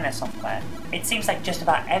definer software. It seems like just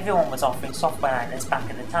about everyone was offering software like this back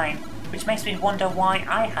at the time, which makes me wonder why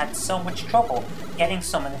I had so much trouble getting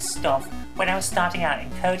some of this stuff when I was starting out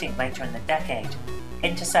in coding later in the decade.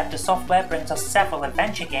 Interceptor Software brings us several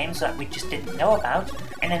adventure games that we just didn't know about,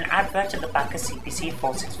 and an advert at the back of CPC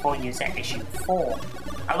 464 User Issue 4.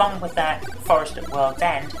 Along with their Forest at World's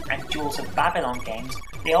End and Jewels of Babylon games,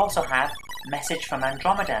 they also have Message from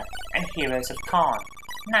Andromeda and Heroes of Karn.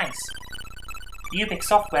 Nice! Ubix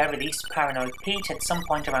Software released Paranoid Pete at some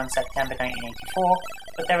point around September 1984,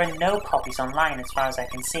 but there are no copies online as far as I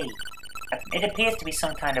can see. It appears to be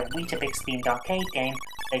some kind of Weetabix themed arcade game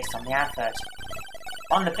based on the advert.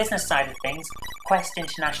 On the business side of things, Quest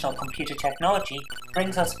International Computer Technology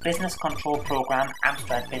brings us business control program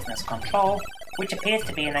Amstrad Business Control, which appears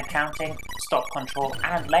to be an accounting, stock control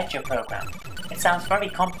and ledger program. It sounds very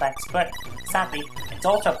complex, but sadly, it's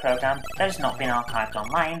also a program that has not been archived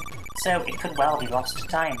online, so it could well be lost to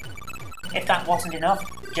time. If that wasn't enough,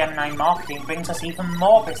 Gemini Marketing brings us even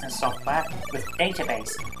more business software with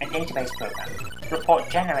Database, a database program, Report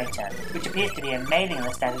Generator, which appears to be a mailing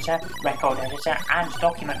list editor, record editor, and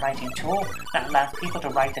document writing tool that allows people to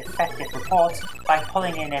write effective reports by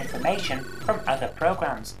pulling in information from other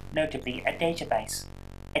programs, notably a database.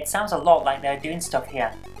 It sounds a lot like they're doing stuff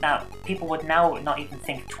here. Now, people would now not even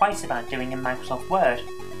think twice about doing in Microsoft Word,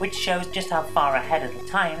 which shows just how far ahead of the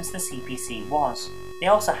times the CPC was. They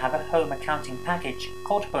also have a home accounting package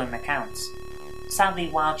called Home Accounts. Sadly,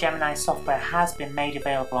 while Gemini software has been made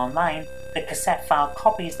available online, the cassette file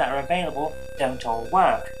copies that are available don't all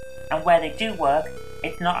work, and where they do work,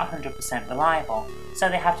 it's not 100% reliable, so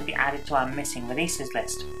they have to be added to our missing releases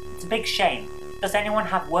list. It's a big shame. Does anyone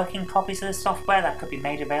have working copies of this software that could be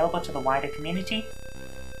made available to the wider community?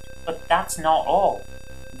 But that's not all.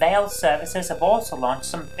 Veil Services have also launched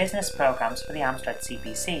some business programs for the Amstrad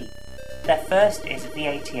CPC. Their first is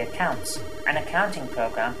VAT Accounts, an accounting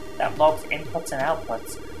program that logs inputs and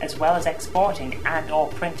outputs, as well as exporting and or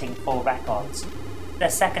printing full records.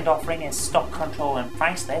 Their second offering is Stock Control and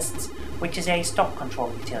Price Lists, which is a stock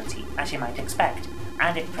control utility, as you might expect,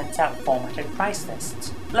 and it prints out formatted price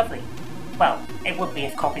lists. Lovely. Well, it would be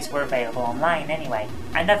if copies were available online anyway.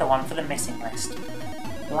 Another one for the missing list.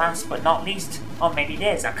 Last but not least, or maybe it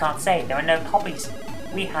is, I can't say, there are no copies.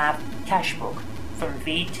 We have Cashbook from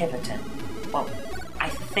V. Tiverton. Well, I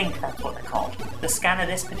think that's what they're called. The scan of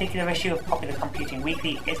this particular issue of Popular Computing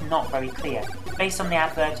Weekly is not very clear. Based on the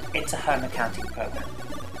advert, it's a home accounting program.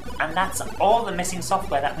 And that's all the missing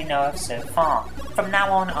software that we know of so far. From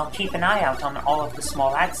now on, I'll keep an eye out on all of the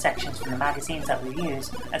small ad sections from the magazines that we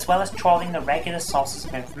use, as well as trawling the regular sources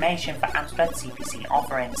of information for Amstrad CPC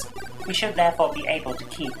offerings. We should therefore be able to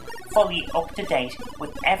keep fully up to date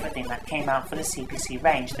with everything that came out for the CPC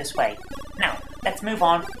range this way. Now, let's move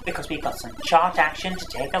on because we've got some chart action to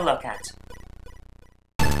take a look at.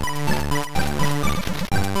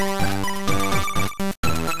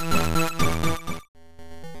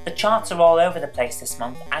 The charts are all over the place this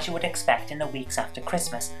month, as you would expect in the weeks after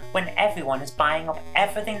Christmas, when everyone is buying up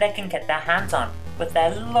everything they can get their hands on with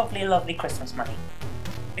their lovely Christmas money.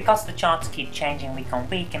 Because the charts keep changing week on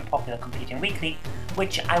week in Popular Computing Weekly,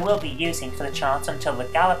 which I will be using for the charts until the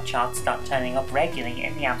Gallup charts start turning up regularly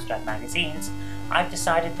in the Amstrad magazines, I've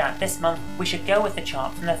decided that this month we should go with the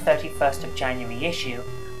chart from the 31st of January issue,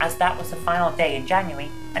 as that was the final day in January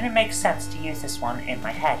and it makes sense to use this one in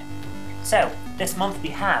my head. So, this month we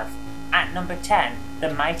have, at number 10,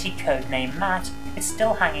 the mighty codename Matt is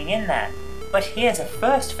still hanging in there. But here's a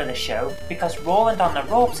first for the show, because Roland on the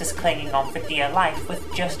Ropes is clinging on for dear life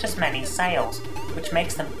with just as many sails, which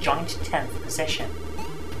makes them joint 10th position.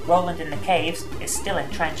 Roland in the Caves is still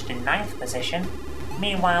entrenched in 9th position.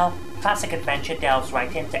 Meanwhile, Classic Adventure delves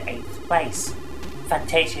right into 8th place.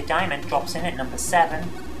 Fantasia Diamond drops in at number 7.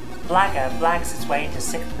 Blagger blags its way into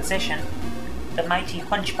 6th position. The Mighty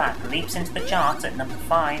Hunchback leaps into the charts at number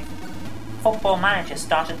 5. Football Manager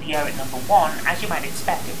started the year at number 1, as you might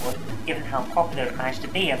expect it would, given how popular it managed to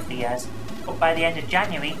be over the years, but by the end of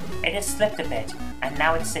January it has slipped a bit, and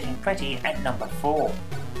now it's sitting pretty at number 4.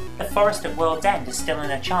 The Forest at World's End is still in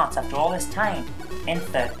the charts after all this time, in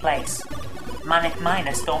 3rd place. Manic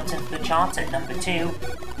Miner storms into the charts at number 2,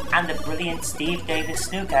 and the brilliant Steve Davis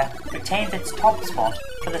Snooker retains its top spot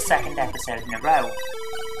for the 2nd episode in a row.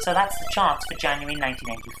 So that's the charts for January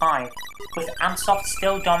 1985. With Amsoft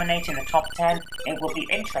still dominating the top 10, it will be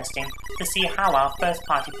interesting to see how our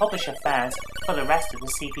first-party publisher fares for the rest of the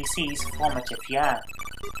CPC's formative year.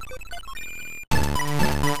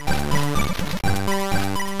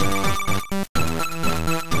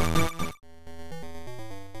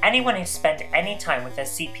 Anyone who's spent any time with their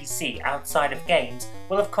CPC outside of games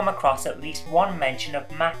will have come across at least one mention of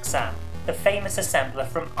Maxam, the famous assembler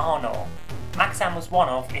from Arnor. Maxam was one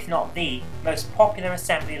of, if not the, most popular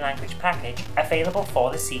assembly language package available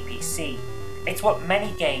for the CPC. It's what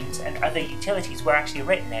many games and other utilities were actually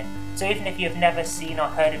written in, so even if you've never seen or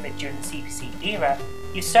heard of it during the CPC era,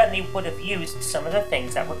 you certainly would have used some of the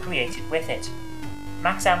things that were created with it.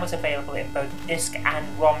 Maxam was available in both disk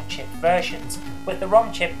and ROM chip versions, with the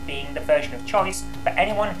ROM chip being the version of choice for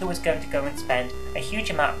anyone who was going to go and spend a huge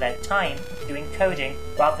amount of their time doing coding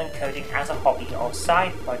rather than coding as a hobby or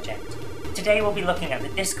side project. Today we'll be looking at the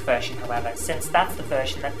disk version, however, since that's the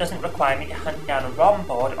version that doesn't require me to hunt down a ROM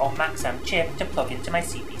board or Maxam chip to plug into my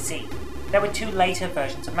CPC. There were two later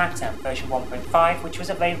versions of Maxam, version 1.5, which was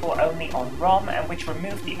available only on ROM and which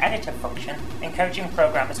removed the editor function, encouraging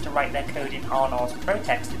programmers to write their code in Arnor's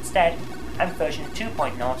ProText instead, and version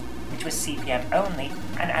 2.0, which was CP/M only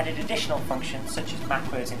and added additional functions such as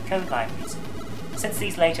macros and code libraries. Since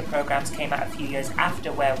these later programs came out a few years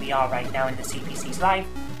after where we are right now in the CPC's life,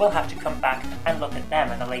 we'll have to come back and look at them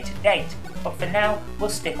at a later date, but for now we'll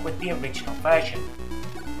stick with the original version.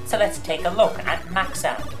 So let's take a look at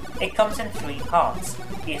Maxam. It comes in 3 parts: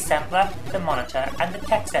 the assembler, the monitor, and the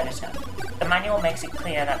text editor. The manual makes it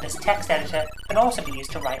clear that this text editor can also be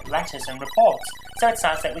used to write letters and reports, so it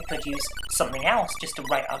sounds like we could use something else just to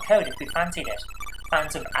write our code if we fancied it.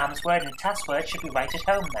 Fans of Amsword and Taskword should be right at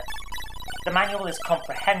home then. The manual is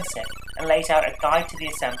comprehensive and lays out a guide to the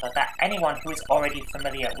assembler that anyone who is already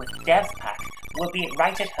familiar with DevPack will be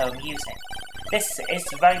right at home using. This is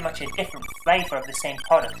very much a different flavour of the same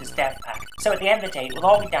product as DevPack, so at the end of the day it will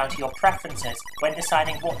all be down to your preferences when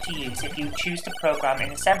deciding what to use if you choose to program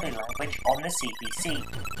in assembly language on the CPC.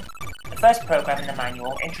 The first program in the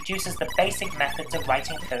manual introduces the basic methods of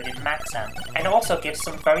writing code in Maxam, and also gives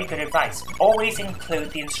some very good advice. Always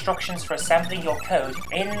include the instructions for assembling your code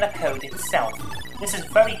in the code itself. This is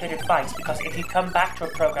very good advice because if you come back to a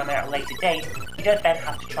program at a later date, you don't then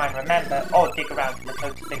have to try and remember or dig around in the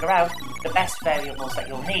code to figure out the best variables that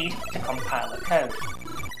you'll need to compile the code.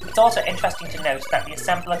 It's also interesting to note that the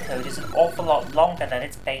assembler code is an awful lot longer than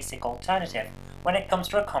its basic alternative when it comes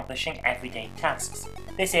to accomplishing everyday tasks.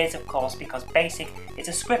 This is, of course, because BASIC is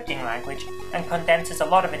a scripting language and condenses a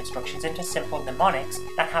lot of instructions into simple mnemonics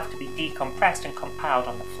that have to be decompressed and compiled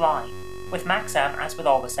on the fly. With Maxam, as with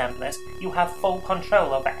all assemblers, you have full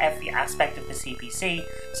control over every aspect of the CPC,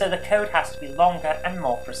 so the code has to be longer and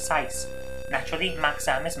more precise. Naturally,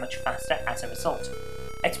 Maxam is much faster as a result.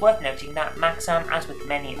 It's worth noting that Maxam, as with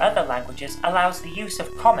many other languages, allows the use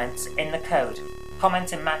of comments in the code.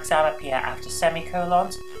 Comments in Maxam appear after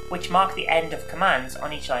semicolons, which mark the end of commands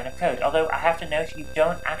on each line of code, although I have to note you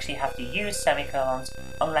don't actually have to use semicolons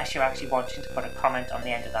unless you're actually wanting to put a comment on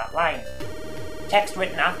the end of that line. Text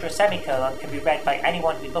written after a semicolon can be read by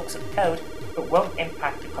anyone who looks at the code, but won't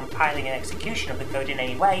impact the compiling and execution of the code in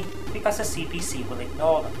any way because the CPC will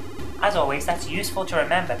ignore them. As always, that's useful to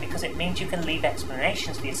remember because it means you can leave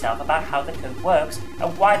explanations for yourself about how the code works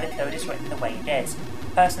and why the code is written the way it is.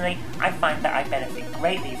 Personally, I find that I benefit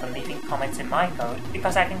greatly from leaving comments in my code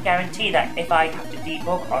because I can guarantee that if I have to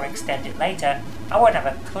debug or extend it later, I won't have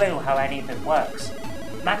a clue how any of it works.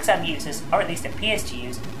 Maxam uses, or at least appears to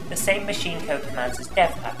use, the same machine code commands as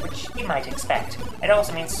DevPack, which you might expect. It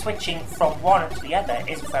also means switching from one to the other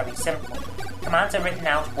is very simple. Commands are written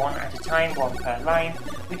out one at a time, one per line,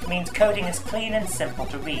 which means coding is clean and simple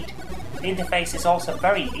to read. The interface is also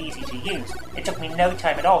very easy to use. It took me no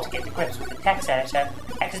time at all to get to grips with the text editor.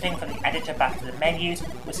 Exiting from the editor back to the menus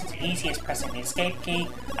was as easy as pressing the escape key,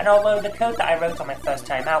 and although the code that I wrote on my first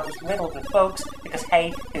time out was riddled with bugs, because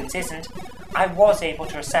hey, whose isn't, I was able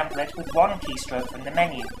to assemble it with one keystroke from the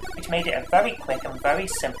menu, which made it a very quick and very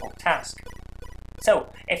simple task.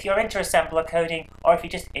 So, if you're into assembler coding, or if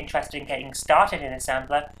you're just interested in getting started in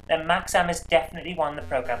assembler, then Maxam is definitely one of the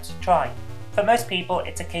programs to try. For most people,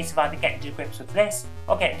 it's a case of either getting to grips with this,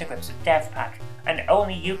 or getting to grips with DevPack, and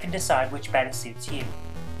only you can decide which better suits you.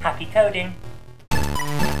 Happy coding!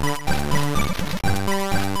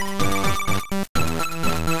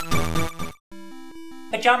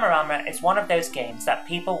 Pyjamarama is one of those games that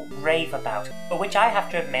people rave about, but which I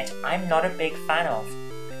have to admit I'm not a big fan of.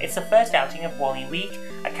 It's the first outing of Wally Week,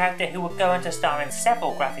 a character who would go on to star in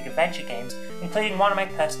several graphic adventure games, including one of my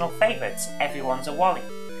personal favourites, Everyone's a Wally.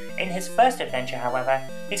 In his first adventure, however,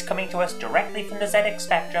 he's coming to us directly from the ZX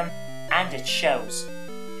Spectrum, and it shows.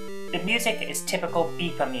 The music is typical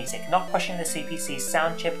beeper music, not pushing the CPC's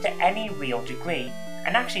sound chip to any real degree,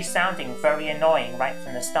 and actually sounding very annoying right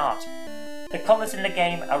from the start. The colours in the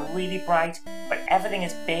game are really bright, but everything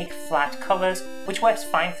is big, flat colours, which works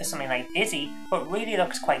fine for something like Dizzy, but really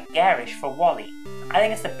looks quite garish for Wally. I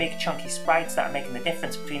think it's the big chunky sprites that are making the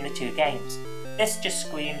difference between the two games. This just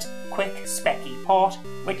screams quick, specky port,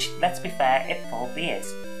 which, let's be fair, it probably is.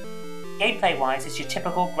 Gameplay-wise, it's your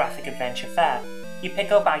typical graphic adventure fare. You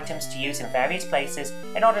pick up items to use in various places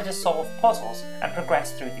in order to solve puzzles and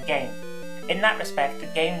progress through the game. In that respect, the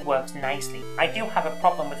game works nicely. I do have a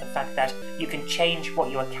problem with the fact that you can change what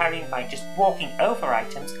you are carrying by just walking over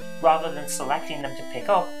items rather than selecting them to pick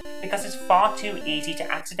up, because it's far too easy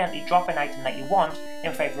to accidentally drop an item that you want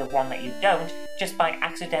in favour of one that you don't just by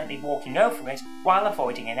accidentally walking over it while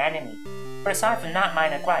avoiding an enemy. But aside from that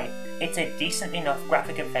minor gripe, it's a decent enough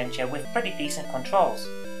graphic adventure with pretty decent controls.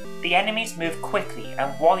 The enemies move quickly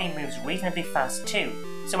and Wally moves reasonably fast too,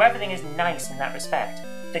 so everything is nice in that respect.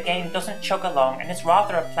 The game doesn't chug along and it's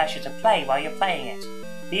rather a pleasure to play while you're playing it.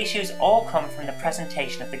 The issues all come from the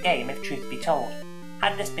presentation of the game, if truth be told.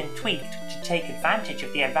 Had this been tweaked to take advantage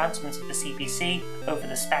of the advancements of the CPC over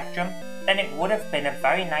the Spectrum, then it would have been a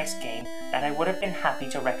very nice game that I would have been happy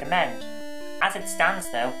to recommend. As it stands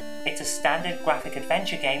though, it's a standard graphic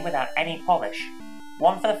adventure game without any polish.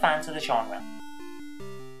 One for the fans of the genre.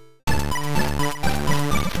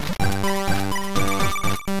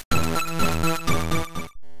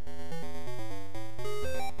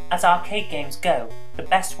 As arcade games go, the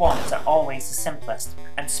best ones are always the simplest,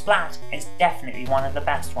 and Splat is definitely one of the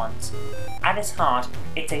best ones. At its heart,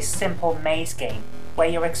 it's a simple maze game, where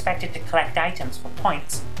you're expected to collect items for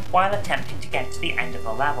points while attempting to get to the end of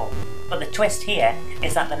the level. But the twist here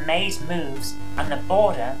is that the maze moves and the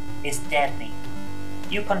border is deadly.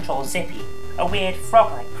 You control Zippy, a weird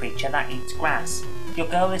frog-like creature that eats grass. Your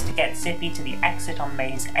goal is to get Zippy to the exit on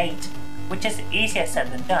Maze 8, which is easier said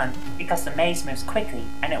than done because the maze moves quickly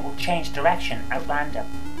and it will change direction at random.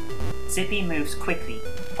 Zippy moves quickly,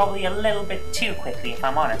 probably a little bit too quickly if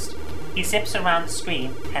I'm honest. He zips around the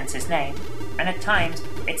screen, hence his name, and at times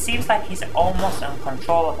it seems like he's almost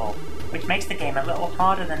uncontrollable, which makes the game a little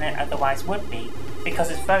harder than it otherwise would be because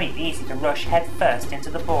it's very easy to rush head first into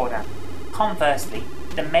the border. Conversely,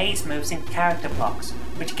 the maze moves in character blocks,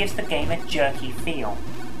 which gives the game a jerky feel.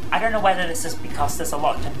 I don't know whether this is because there's a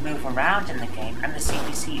lot to move around in the game and the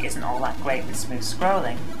CPC isn't all that great with smooth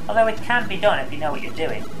scrolling, although it can be done if you know what you're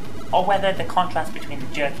doing, or whether the contrast between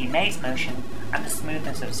the jerky maze motion and the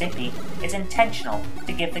smoothness of Zippy is intentional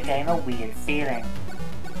to give the game a weird feeling.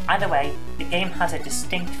 Either way, the game has a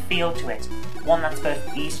distinct feel to it, one that's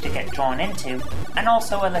both easy to get drawn into and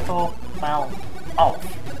also a little, well,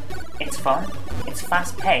 off. It's fun, it's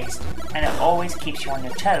fast-paced, and it always keeps you on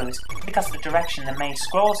your toes because the direction the maze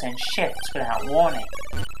scrolls in shifts without warning.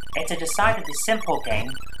 It's a decidedly simple game,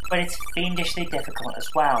 but it's fiendishly difficult as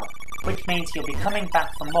well, which means you'll be coming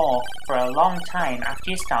back for more for a long time after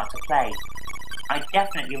you start to play. I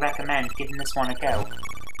definitely recommend giving this one a go.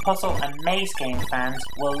 Puzzle and maze game fans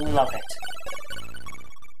will love it.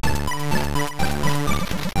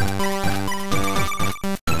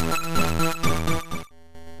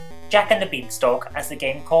 Jack and the Beanstalk, as the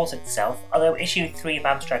game calls itself, although issue 3 of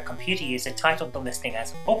Amstrad Computer User titled the listing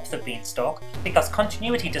as Up the Beanstalk because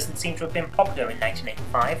continuity doesn't seem to have been popular in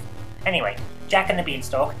 1985. Anyway, Jack and the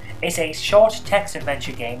Beanstalk is a short text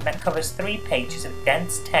adventure game that covers 3 pages of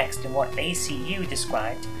dense text in what ACU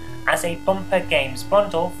described as a bumper games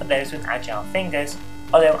bundle for those with agile fingers,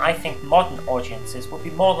 although I think modern audiences would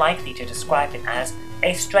be more likely to describe it as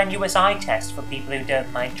a strenuous eye test for people who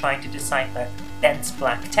don't mind trying to decipher dense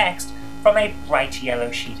black text from a bright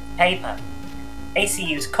yellow sheet of paper.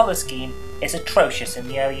 ACU's colour scheme is atrocious in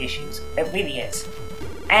the early issues, it really is.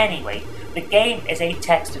 Anyway, the game is a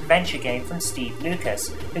text adventure game from Steve Lucas,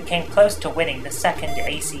 who came close to winning the second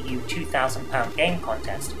ACU £2,000 game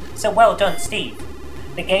contest, so well done Steve.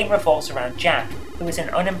 The game revolves around Jack, who is an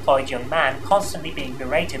unemployed young man constantly being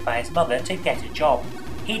berated by his mother to get a job.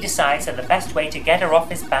 He decides that the best way to get her off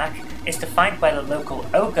his back is to find where the local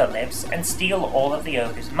ogre lives and steal all of the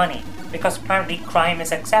ogre's money, because apparently crime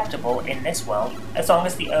is acceptable in this world as long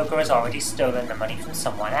as the ogre has already stolen the money from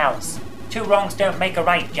someone else. Two wrongs don't make a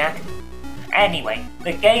right, Jack. Anyway,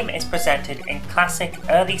 the game is presented in classic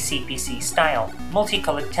early CPC style,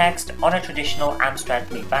 multicoloured text on a traditional Amstrad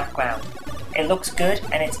blue background. It looks good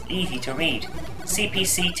and it's easy to read.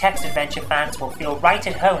 CPC text adventure fans will feel right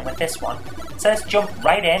at home with this one, so let's jump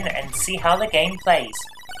right in and see how the game plays.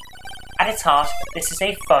 At its heart, this is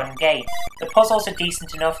a fun game. The puzzles are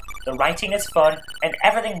decent enough, the writing is fun, and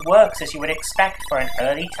everything works as you would expect for an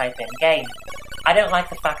early type-in game. I don't like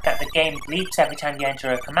the fact that the game bleeps every time you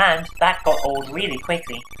enter a command. That got old really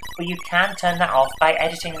quickly, but you can turn that off by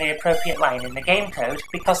editing the appropriate line in the game code,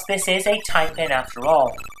 because this is a type-in after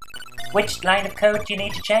all. Which line of code do you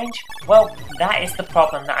need to change? Well, that is the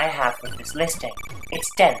problem that I have with this listing. It's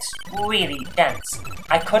dense, really dense.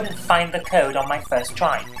 I couldn't find the code on my first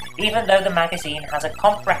try, even though the magazine has a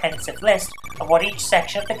comprehensive list of what each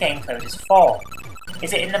section of the game code is for.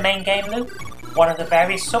 Is it in the main game loop? One of the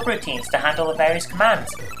various subroutines to handle the various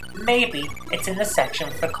commands? Maybe it's in the section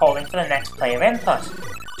for calling for the next player input.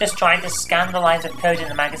 Just trying to scan the lines of code in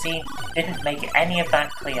the magazine didn't make any of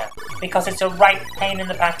that clear, because it's a right pain in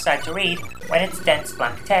the backside to read when it's dense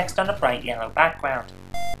black text on a bright yellow background.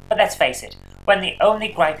 But let's face it, when the only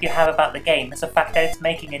gripe you have about the game is the fact that it's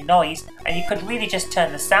making a noise and you could really just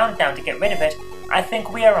turn the sound down to get rid of it, I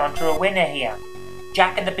think we are onto a winner here.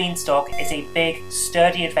 Jack and the Beanstalk is a big,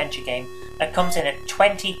 sturdy adventure game that comes in at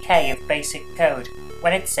 20k of basic code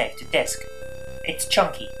when it's saved to disk. It's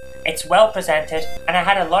chunky, it's well presented, and I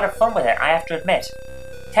had a lot of fun with it, I have to admit.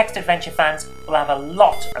 Text adventure fans will have a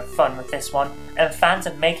lot of fun with this one, and fans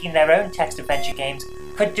of making their own text adventure games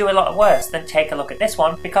could do a lot worse than take a look at this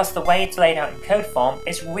one, because the way it's laid out in code form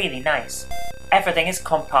is really nice. Everything is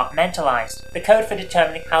compartmentalized. The code for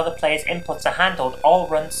determining how the player's inputs are handled all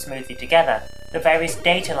runs smoothly together. The various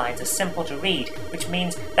data lines are simple to read, which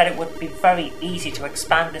means that it would be very easy to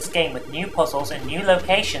expand this game with new puzzles and new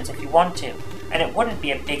locations if you want to, and it wouldn't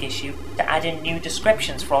be a big issue to add in new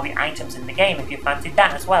descriptions for all the items in the game if you fancied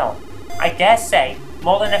that as well. I dare say,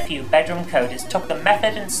 more than a few bedroom coders took the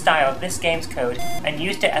method and style of this game's code and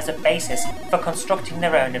used it as a basis for constructing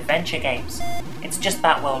their own adventure games. It's just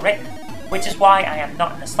that well written, which is why I am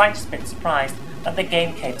not in the slightest bit surprised that the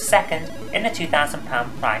game came second in the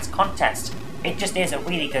 £2,000 prize contest. It just is a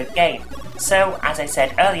really good game. So, as I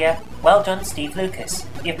said earlier, well done Steve Lucas.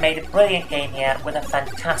 You've made a brilliant game here with a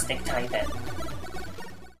fantastic type-in.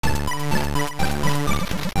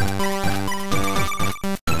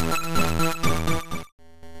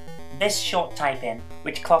 This short type-in,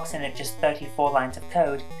 which clocks in at just 34 lines of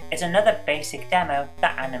code, is another basic demo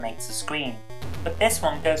that animates the screen. But this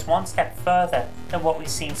one goes one step further than what we've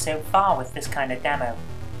seen so far with this kind of demo.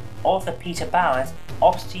 Author Peter Bowers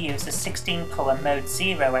opts to use the 16-colour Mode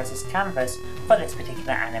 0 as his canvas for this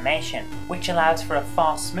particular animation, which allows for a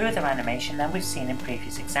far smoother animation than we've seen in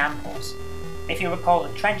previous examples. If you recall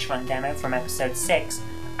the Trench Run demo from episode 6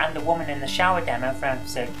 and the Woman in the Shower demo from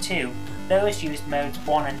episode 2, those used modes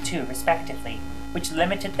 1 and 2 respectively, which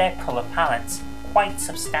limited their colour palettes quite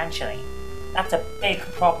substantially. That's a big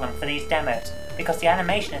problem for these demos, because the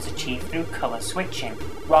animation is achieved through colour switching,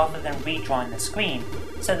 rather than redrawing the screen,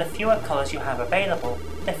 so the fewer colours you have available,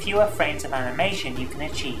 the fewer frames of animation you can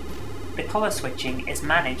achieve. The colour switching is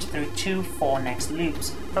managed through two 4-next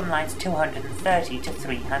loops from lines 230 to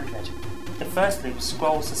 300. The first loop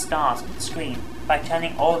scrolls the stars of the screen by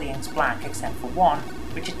turning all the inks black except for one,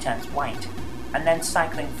 which it turns white, and then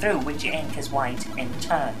cycling through which ink is white in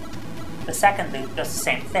turn. The second loop does the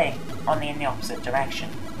same thing, only in the opposite direction.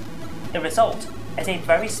 The result is a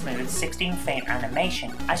very smooth 16-frame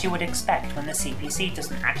animation, as you would expect when the CPC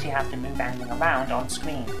doesn't actually have to move anything around on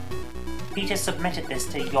screen. Peter submitted this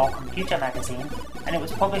to Your Computer magazine, and it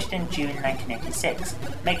was published in June 1986,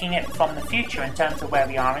 making it from the future in terms of where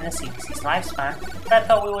we are in the CPC's lifespan, but I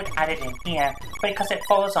thought we would add it in here because it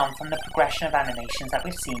follows on from the progression of animations that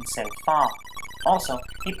we've seen so far. Also,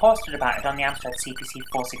 he posted about it on the Amstrad CPC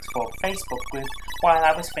 464 Facebook group while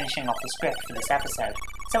I was finishing off the script for this episode,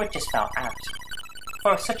 so it just felt apt.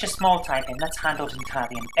 For such a small type-in that's handled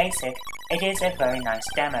entirely in BASIC, it is a very nice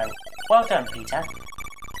demo. Well done, Peter.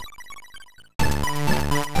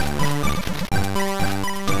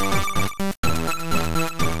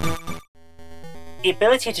 The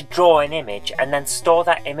ability to draw an image and then store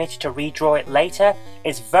that image to redraw it later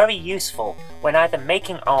is very useful when either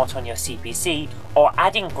making art on your CPC or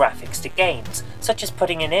adding graphics to games, such as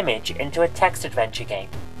putting an image into a text adventure game.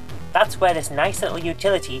 That's where this nice little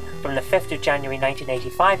utility from the 5th of January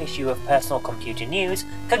 1985 issue of Personal Computer News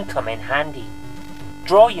can come in handy.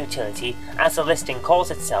 Draw utility, as the listing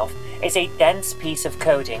calls itself, is a dense piece of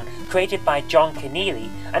coding created by John Keneally,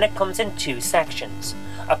 and it comes in two sections: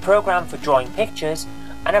 a program for drawing pictures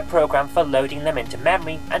and a program for loading them into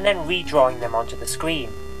memory and then redrawing them onto the screen.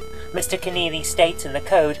 Mr. Keneally states in the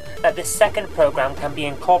code that this second program can be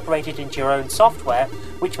incorporated into your own software,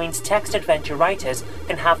 which means text adventure writers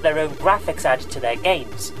can have their own graphics added to their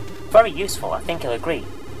games. Very useful, I think you'll agree.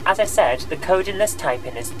 As I said, the code in this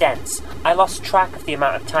typing is dense. I lost track of the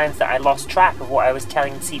amount of times that I lost track of what I was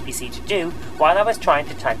telling CPC to do while I was trying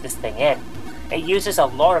to type this thing in. It uses a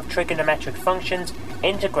lot of trigonometric functions,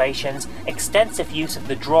 integrations, extensive use of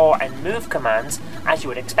the draw and move commands, as you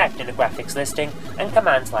would expect in a graphics listing, and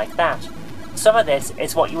commands like that. Some of this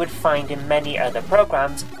is what you would find in many other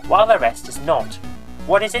programs, while the rest is not.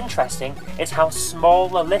 What is interesting is how small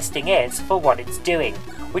the listing is for what it's doing,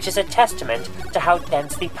 which is a testament to how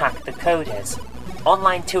densely packed the code is. On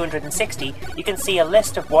line 260, you can see a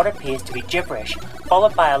list of what appears to be gibberish,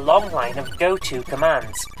 followed by a long line of go-to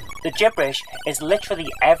commands. The gibberish is literally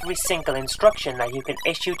every single instruction that you can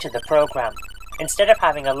issue to the program, instead of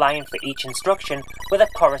having a line for each instruction with a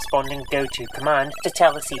corresponding go-to command to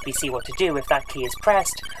tell the CPC what to do if that key is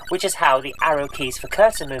pressed, which is how the arrow keys for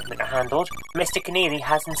cursor movement are handled. Mr. Keneally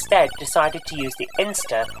has instead decided to use the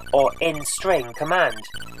insta or in-string command.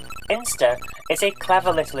 Insta is a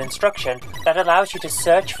clever little instruction that allows you to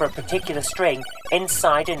search for a particular string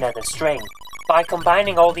inside another string. By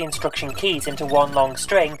combining all the instruction keys into one long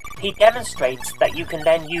string, he demonstrates that you can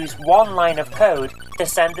then use one line of code to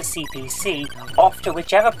send the CPC off to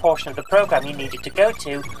whichever portion of the program you need it to go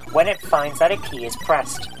to when it finds that a key is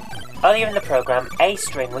pressed. Earlier in the program, a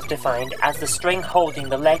string was defined as the string holding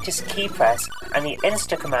the latest key press, and the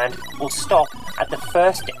insta command will stop at the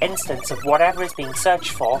first instance of whatever is being searched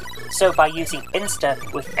for, so by using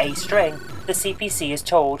insta with a string, the CPC is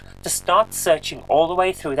told to start searching all the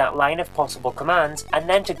way through that line of possible commands, and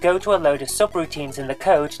then to go to a load of subroutines in the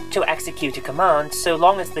code to execute a command so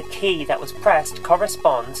long as the key that was pressed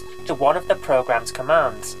corresponds to one of the program's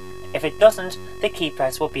commands. If it doesn't, the key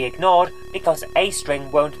press will be ignored because a string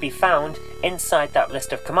won't be found inside that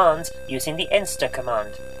list of commands using the insta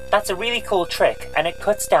command. That's a really cool trick, and it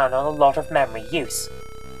cuts down on a lot of memory use.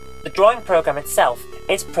 The drawing program itself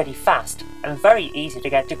is pretty fast and very easy to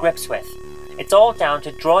get to grips with. It's all down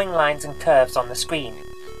to drawing lines and curves on the screen.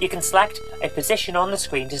 You can select a position on the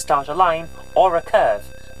screen to start a line or a curve,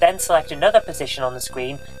 then select another position on the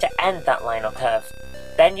screen to end that line or curve.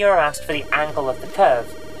 Then you are asked for the angle of the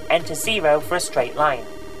curve. Enter 0 for a straight line.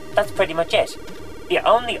 That's pretty much it. The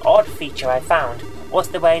only odd feature I found was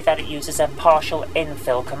the way that it uses a partial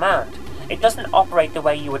infill command. It doesn't operate the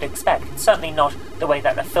way you would expect, certainly not the way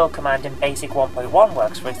that the fill command in Basic 1.1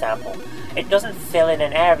 works, for example. It doesn't fill in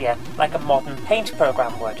an area like a modern paint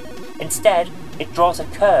program would. Instead, it draws a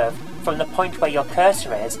curve from the point where your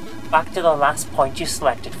cursor is back to the last point you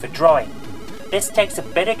selected for drawing. This takes a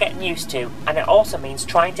bit of getting used to, and it also means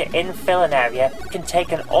trying to infill an area can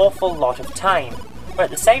take an awful lot of time. But at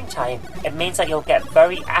the same time, it means that you'll get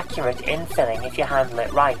very accurate infilling if you handle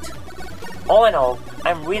it right. All in all,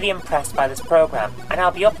 I'm really impressed by this program, and I'll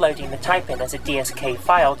be uploading the type-in as a DSK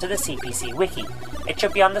file to the CPC wiki. It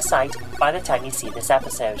should be on the site by the time you see this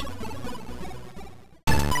episode.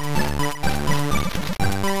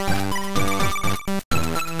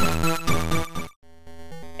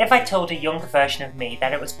 If I told a younger version of me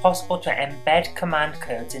that it was possible to embed command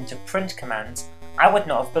codes into print commands, I would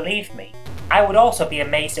not have believed me. I would also be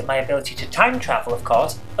amazed at my ability to time travel, of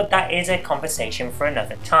course, but that is a conversation for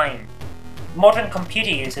another time. Modern computer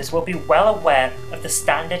users will be well aware of the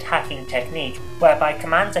standard hacking technique whereby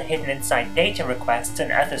commands are hidden inside data requests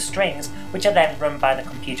and other strings, which are then run by the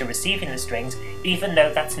computer receiving the strings, even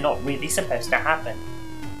though that's not really supposed to happen.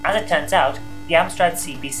 As it turns out, the Amstrad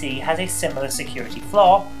CPC has a similar security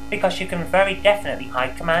flaw because you can very definitely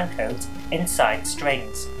hide command codes inside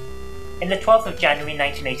strings. In the 12th of January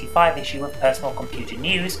 1985 issue of Personal Computer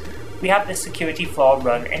News, we have this security flaw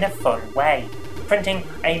run in a fun way, printing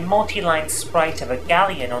a multi-line sprite of a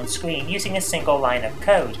Galleon on screen using a single line of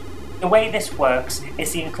code. The way this works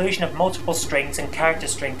is the inclusion of multiple strings and character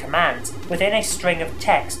string commands within a string of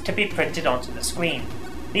text to be printed onto the screen.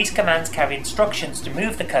 These commands carry instructions to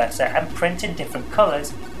move the cursor and print in different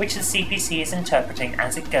colours, which the CPC is interpreting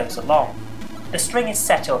as it goes along. The string is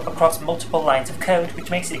set up across multiple lines of code, which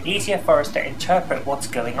makes it easier for us to interpret what's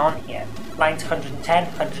going on here. Lines 110,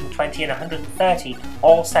 120 and 130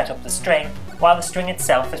 all set up the string, while the string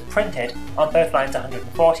itself is printed on both lines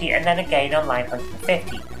 140 and then again on line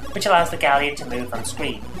 150, which allows the Galleon to move on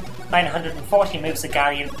screen. Line 140 moves the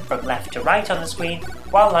Galleon from left to right on the screen,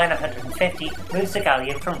 while line 150 moves the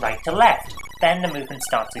Galleon from right to left. Then the movement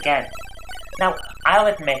starts again. Now, I'll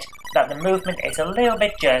admit that the movement is a little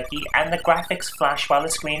bit jerky and the graphics flash while the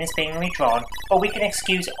screen is being redrawn, but we can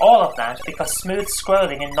excuse all of that because smooth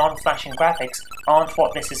scrolling and non-flashing graphics aren't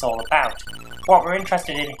what this is all about. What we're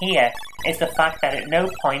interested in here is the fact that at no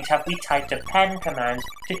point have we typed a pen command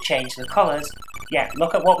to change the colours, yet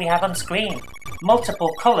look at what we have on screen.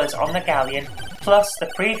 Multiple colours on the Galleon, plus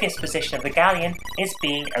the previous position of the Galleon is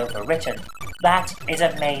being overwritten. That is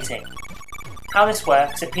amazing. How this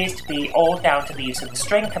works appears to be all down to the use of the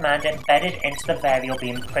string command embedded into the variable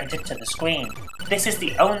being printed to the screen. This is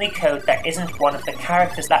the only code that isn't one of the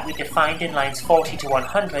characters that we defined in lines 40 to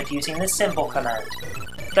 100 using the symbol command.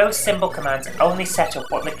 Those symbol commands only set up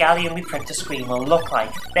what the Galleon we print to screen will look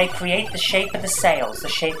like. They create the shape of the sails, the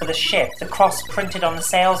shape of the ship, the cross printed on the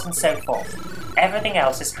sails and so forth. Everything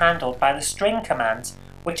else is handled by the string commands,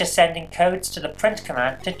 which are sending codes to the print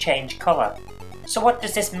command to change colour. So what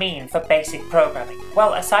does this mean for basic programming?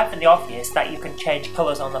 Well, aside from the obvious that you can change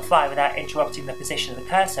colours on the fly without interrupting the position of the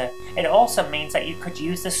cursor, it also means that you could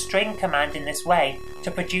use the string command in this way to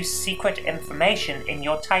produce secret information in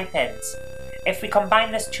your type-ins. If we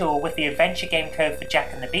combine this tool with the adventure game code for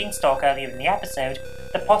Jack and the Beanstalk earlier in the episode,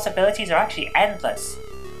 the possibilities are actually endless.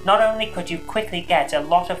 Not only could you quickly get a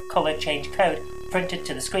lot of colour change code printed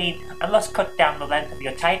to the screen and thus cut down the length of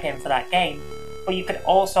your type-in for that game, but you could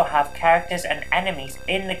also have characters and enemies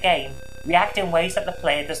in the game react in ways that the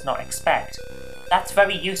player does not expect. That's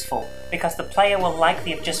very useful because the player will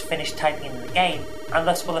likely have just finished typing in the game and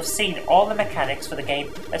thus will have seen all the mechanics for the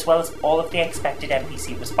game as well as all of the expected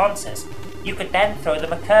NPC responses. You could then throw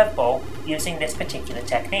them a curveball using this particular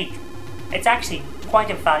technique. It's actually quite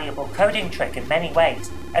a valuable coding trick in many ways,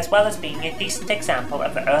 as well as being a decent example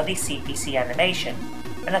of early CPC animation,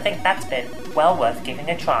 and I think that's been well worth giving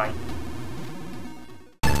a try.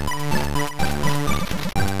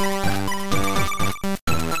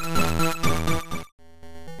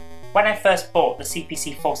 When I first bought the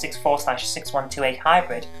CPC 464/6128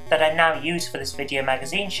 hybrid that I now use for this video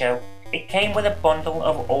magazine show, it came with a bundle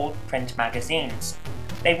of old print magazines.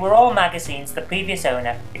 They were all magazines the previous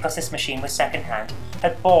owner, because this machine was second-hand,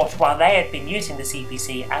 had bought while they had been using the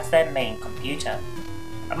CPC as their main computer.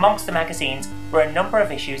 Amongst the magazines were a number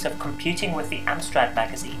of issues of Computing with the Amstrad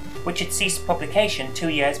magazine, which had ceased publication 2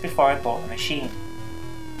 years before I bought the machine.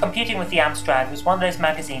 Computing with the Amstrad was one of those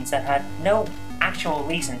magazines that had no actual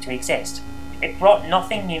reason to exist. It brought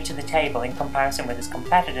nothing new to the table in comparison with its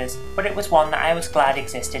competitors, but it was one that I was glad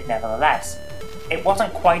existed nevertheless. It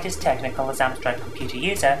wasn't quite as technical as Amstrad Computer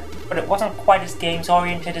User, but it wasn't quite as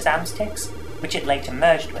games-oriented as Amstix, which it later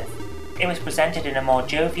merged with. It was presented in a more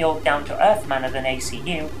jovial, down-to-earth manner than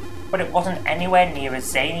ACU, but it wasn't anywhere near as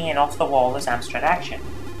zany and off-the-wall as Amstrad Action.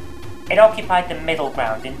 It occupied the middle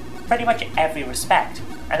ground in pretty much every respect,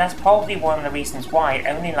 and that's probably one of the reasons why it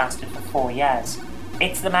only lasted for 4 years.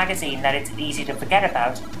 It's the magazine that it's easy to forget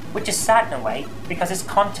about, which is sad in a way because its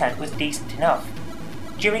content was decent enough.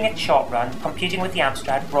 During its short run, Computing with the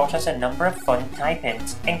Amstrad brought us a number of fun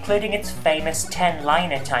type-ins, including its famous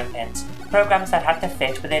 10-liner type-ins, programs that had to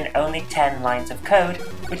fit within only 10 lines of code,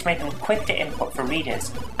 which made them quick to input for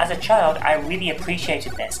readers. As a child, I really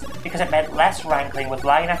appreciated this, because it meant less wrangling with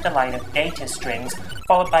line after line of data strings,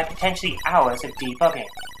 followed by potentially hours of debugging.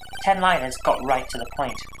 10-liners got right to the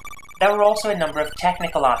point. There were also a number of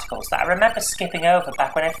technical articles that I remember skipping over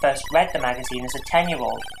back when I first read the magazine as a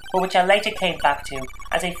 10-year-old, but which I later came back to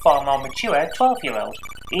as a far more mature 12-year-old,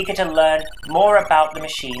 eager to learn more about the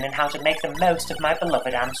machine and how to make the most of my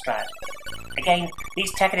beloved Amstrad. Again,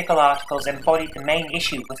 these technical articles embodied the main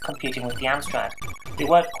issue with Computing with the Amstrad. They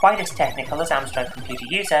weren't quite as technical as Amstrad Computer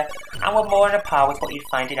User, and were more on a par with what you'd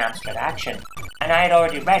find in Amstrad Action. And I had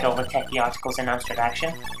already read all the techie articles in Amstrad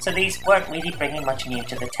Action, so these weren't really bringing much new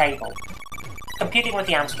to the table. Computing with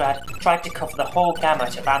the Amstrad tried to cover the whole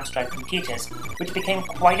gamut of Amstrad computers, which became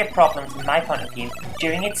quite a problem from my point of view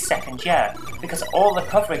during its second year, because all the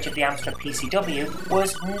coverage of the Amstrad PCW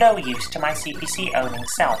was no use to my CPC owning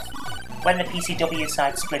self. When the PCW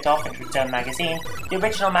side split off into its own magazine, the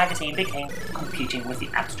original magazine became Computing with the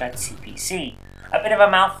Amstrad CPC. A bit of a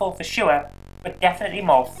mouthful for sure, but definitely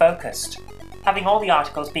more focused. Having all the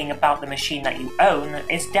articles being about the machine that you own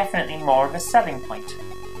is definitely more of a selling point.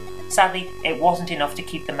 Sadly, it wasn't enough to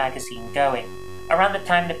keep the magazine going. around the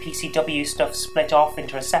time the PCW stuff split off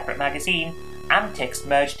into a separate magazine, Amtix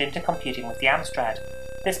merged into Computing with the Amstrad.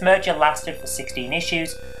 This merger lasted for 16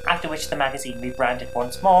 issues, after which the magazine rebranded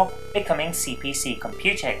once more, becoming CPC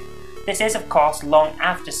Computing. This is of course long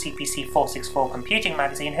after CPC 464 Computing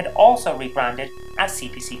magazine had also rebranded as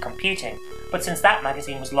CPC Computing, but since that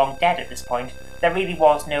magazine was long dead at this point, there really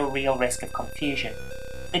was no real risk of confusion.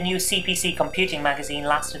 The new CPC Computing magazine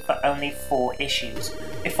lasted for only 4 issues,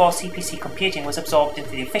 before CPC Computing was absorbed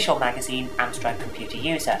into the official magazine Amstrad Computer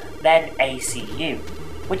User, then ACU,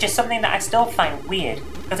 which is something that I still find weird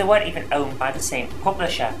because they weren't even owned by the same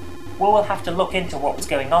publisher. We will have to look into what was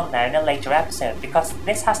going on there in a later episode because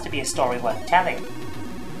this has to be a story worth telling.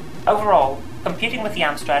 Overall, Computing with the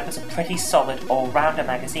Amstrad was a pretty solid all-rounder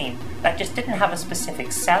magazine that just didn't have a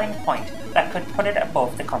specific selling point that could put it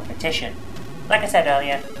above the competition. Like I said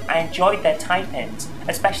earlier, I enjoyed their type-ins,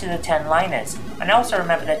 especially the 10-liners, and I also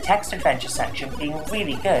remember their text adventure section being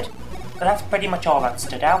really good, but that's pretty much all that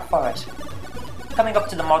stood out for it. Coming up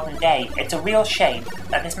to the modern day, it's a real shame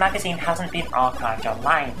that this magazine hasn't been archived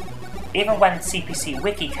online. Even when CPC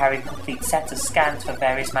Wiki carried complete sets of scans for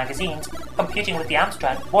various magazines, Computing with the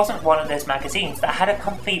Amstrad wasn't one of those magazines that had a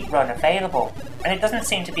complete run available, and it doesn't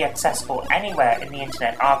seem to be accessible anywhere in the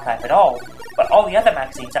Internet Archive at all, but all the other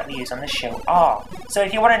magazines that we use on the show are. So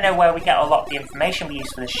if you want to know where we get a lot of the information we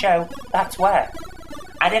use for the show, that's where.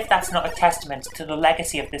 And if that's not a testament to the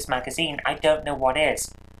legacy of this magazine, I don't know what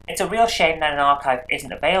is. It's a real shame that an archive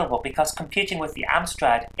isn't available because Computing with the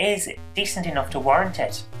Amstrad is decent enough to warrant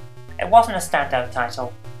it. It wasn't a standout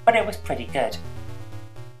title, but it was pretty good.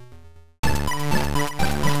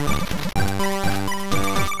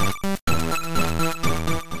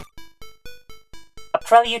 A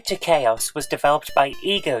Prelude to Chaos was developed by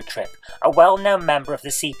Ego Trip, a well-known member of the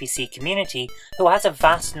CPC community who has a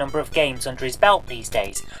vast number of games under his belt these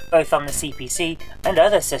days, both on the CPC and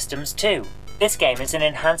other systems too. This game is an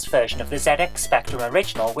enhanced version of the ZX Spectrum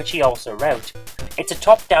original, which he also wrote. It's a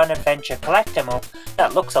top-down adventure collector mode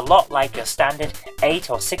that looks a lot like your standard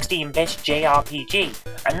 8 or 16-bit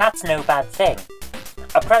JRPG, and that's no bad thing.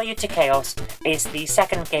 A Prelude to Chaos is the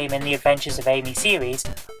second game in the Adventures of Amy series,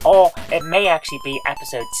 or it may actually be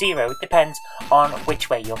episode 0, it depends on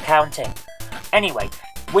which way you're counting. Anyway,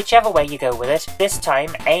 whichever way you go with it, this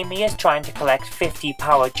time Amy is trying to collect 50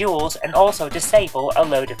 power jewels and also disable a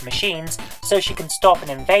load of machines so she can stop an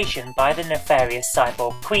invasion by the nefarious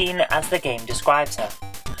cyborg queen as the game describes her.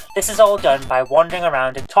 This is all done by wandering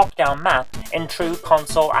around a top-down map in true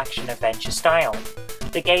console action-adventure style.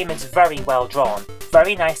 The game is very well drawn,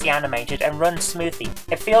 very nicely animated and runs smoothly.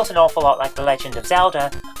 It feels an awful lot like The Legend of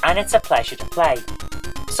Zelda, and it's a pleasure to play.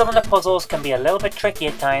 Some of the puzzles can be a little bit tricky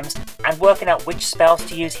at times, and working out which spells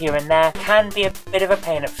to use here and there can be a bit of a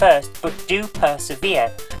pain at first, but do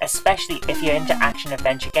persevere, especially if you're into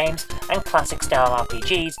action-adventure games and classic-style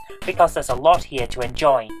RPGs, because there's a lot here to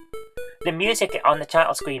enjoy. The music on the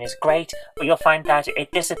title screen is great, but you'll find that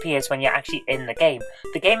it disappears when you're actually in the game.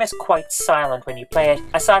 The game is quite silent when you play it,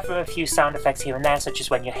 aside from a few sound effects here and there, such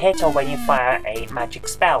as when you hit or when you fire a magic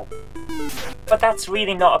spell. But that's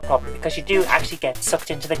really not a problem, because you do actually get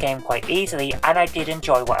sucked into the game quite easily, and I did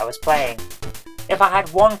enjoy what I was playing. If I had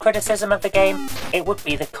one criticism of the game, it would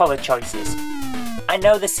be the colour choices. I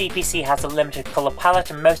know the CPC has a limited colour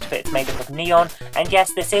palette and most of it is made up of neon, and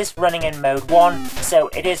yes, this is running in mode 1, so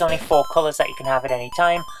it is only 4 colours that you can have at any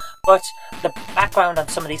time, but the background on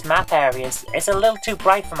some of these map areas is a little too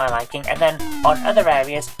bright for my liking, and then on other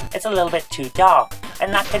areas it's a little bit too dark,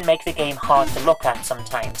 and that can make the game hard to look at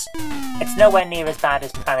sometimes. It's nowhere near as bad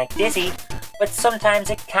as Panic Dizzy, but sometimes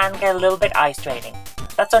it can get a little bit eye-straining.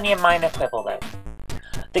 That's only a minor quibble though.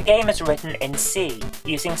 The game is written in C,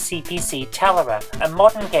 using CPC Telera, a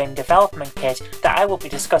modern game development kit that I will be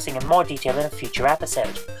discussing in more detail in a future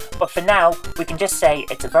episode. But for now, we can just say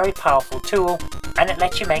it's a very powerful tool, and it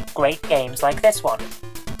lets you make great games like this one.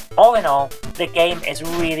 All in all, the game is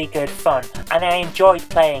really good fun, and I enjoyed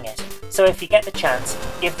playing it. So if you get the chance,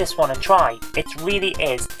 give this one a try. It really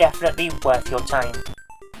is definitely worth your time.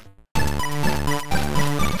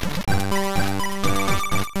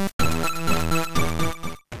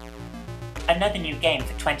 Another new game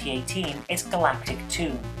for 2018 is Galactic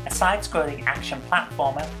 2, a side-scrolling action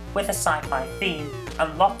platformer with a sci-fi theme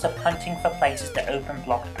and lots of hunting for places to open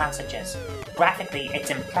blocked passages. Graphically,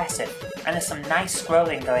 it's impressive, and there's some nice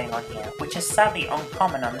scrolling going on here, which is sadly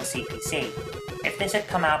uncommon on the CPC. If this had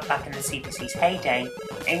come out back in the CPC's heyday,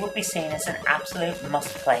 it would be seen as an absolute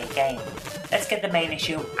must-play game. Let's get the main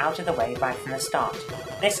issue out of the way right from the start.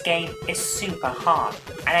 This game is super hard,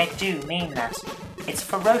 and I do mean that. It's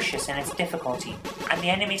ferocious in its difficulty, and the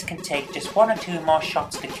enemies can take just 1 or 2 more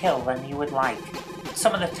shots to kill than you would like.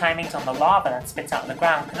 Some of the timings on the lava that spits out of the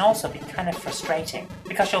ground can also be kind of frustrating,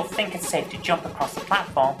 because you'll think it's safe to jump across the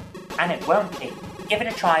platform, and it won't be. Give it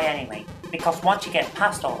a try anyway, because once you get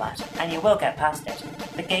past all that, and you will get past it,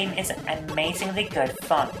 the game is amazingly good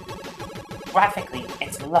fun. Graphically,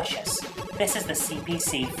 it's luscious. This is the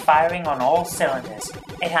CPC firing on all cylinders.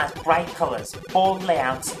 It has bright colours, bold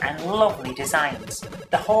layouts, and lovely designs.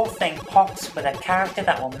 The whole thing pops with a character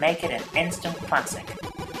that will make it an instant classic.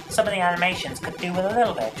 Some of the animations could do with a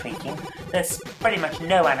little bit of tweaking. There's pretty much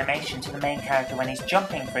no animation to the main character when he's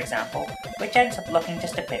jumping, for example, which ends up looking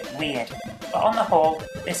just a bit weird. But on the whole,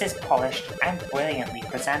 this is polished and brilliantly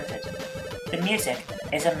presented. The music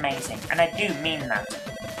is amazing, and I do mean that.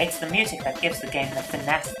 It's the music that gives the game the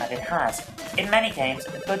finesse that it has. In many games,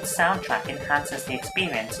 a good soundtrack enhances the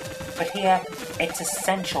experience, but here, it's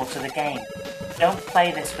essential to the game. Don't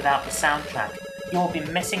play this without the soundtrack. You will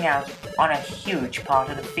be missing out on a huge part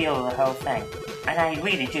of the feel of the whole thing, and I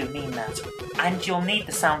really do mean that. And you'll need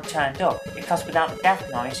the sound turned up, because without the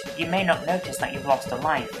death noise, you may not notice that you've lost a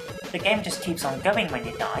life. The game just keeps on going when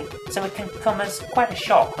you die, so it can come as quite a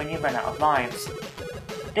shock when you run out of lives.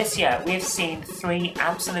 This year, we have seen 3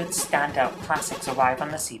 absolute standout classics arrive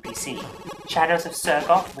on the CPC. Shadows of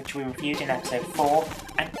Surgoth, which we reviewed in episode 4,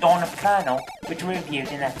 and Dawn of Kernel, which we reviewed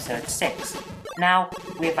in episode 6. Now,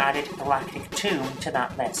 we have added Galactic Tomb to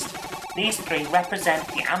that list. These 3 represent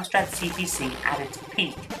the Amstrad CPC at its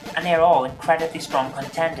peak, and they are all incredibly strong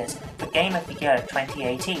contenders for Game of the Year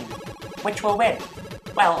 2018. Which will win?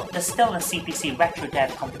 Well, there's still the CPC Retro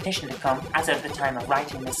Dev competition to come as of the time of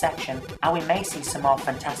writing this section, and we may see some more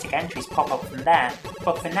fantastic entries pop up from there,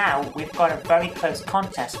 but for now, we've got a very close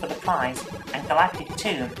contest for the prize, and Galactic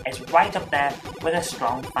Tomb is right up there with a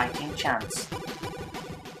strong fighting chance.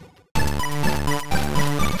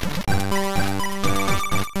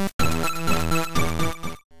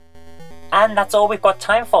 And that's all we've got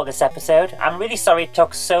time for this episode. I'm really sorry it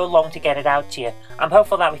took so long to get it out to you. I'm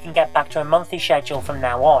hopeful that we can get back to a monthly schedule from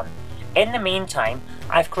now on. In the meantime,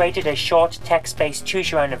 I've created a short text-based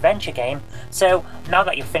choose-your-own-adventure game, so now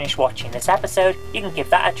that you've finished watching this episode, you can give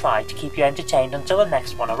that a try to keep you entertained until the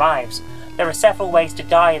next one arrives. There are several ways to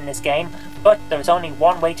die in this game, but there is only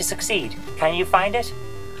one way to succeed. Can you find it?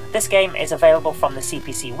 This game is available from the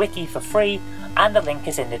CPC Wiki for free, and the link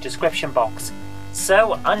is in the description box.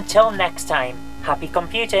 So, until next time, happy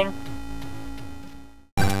computing!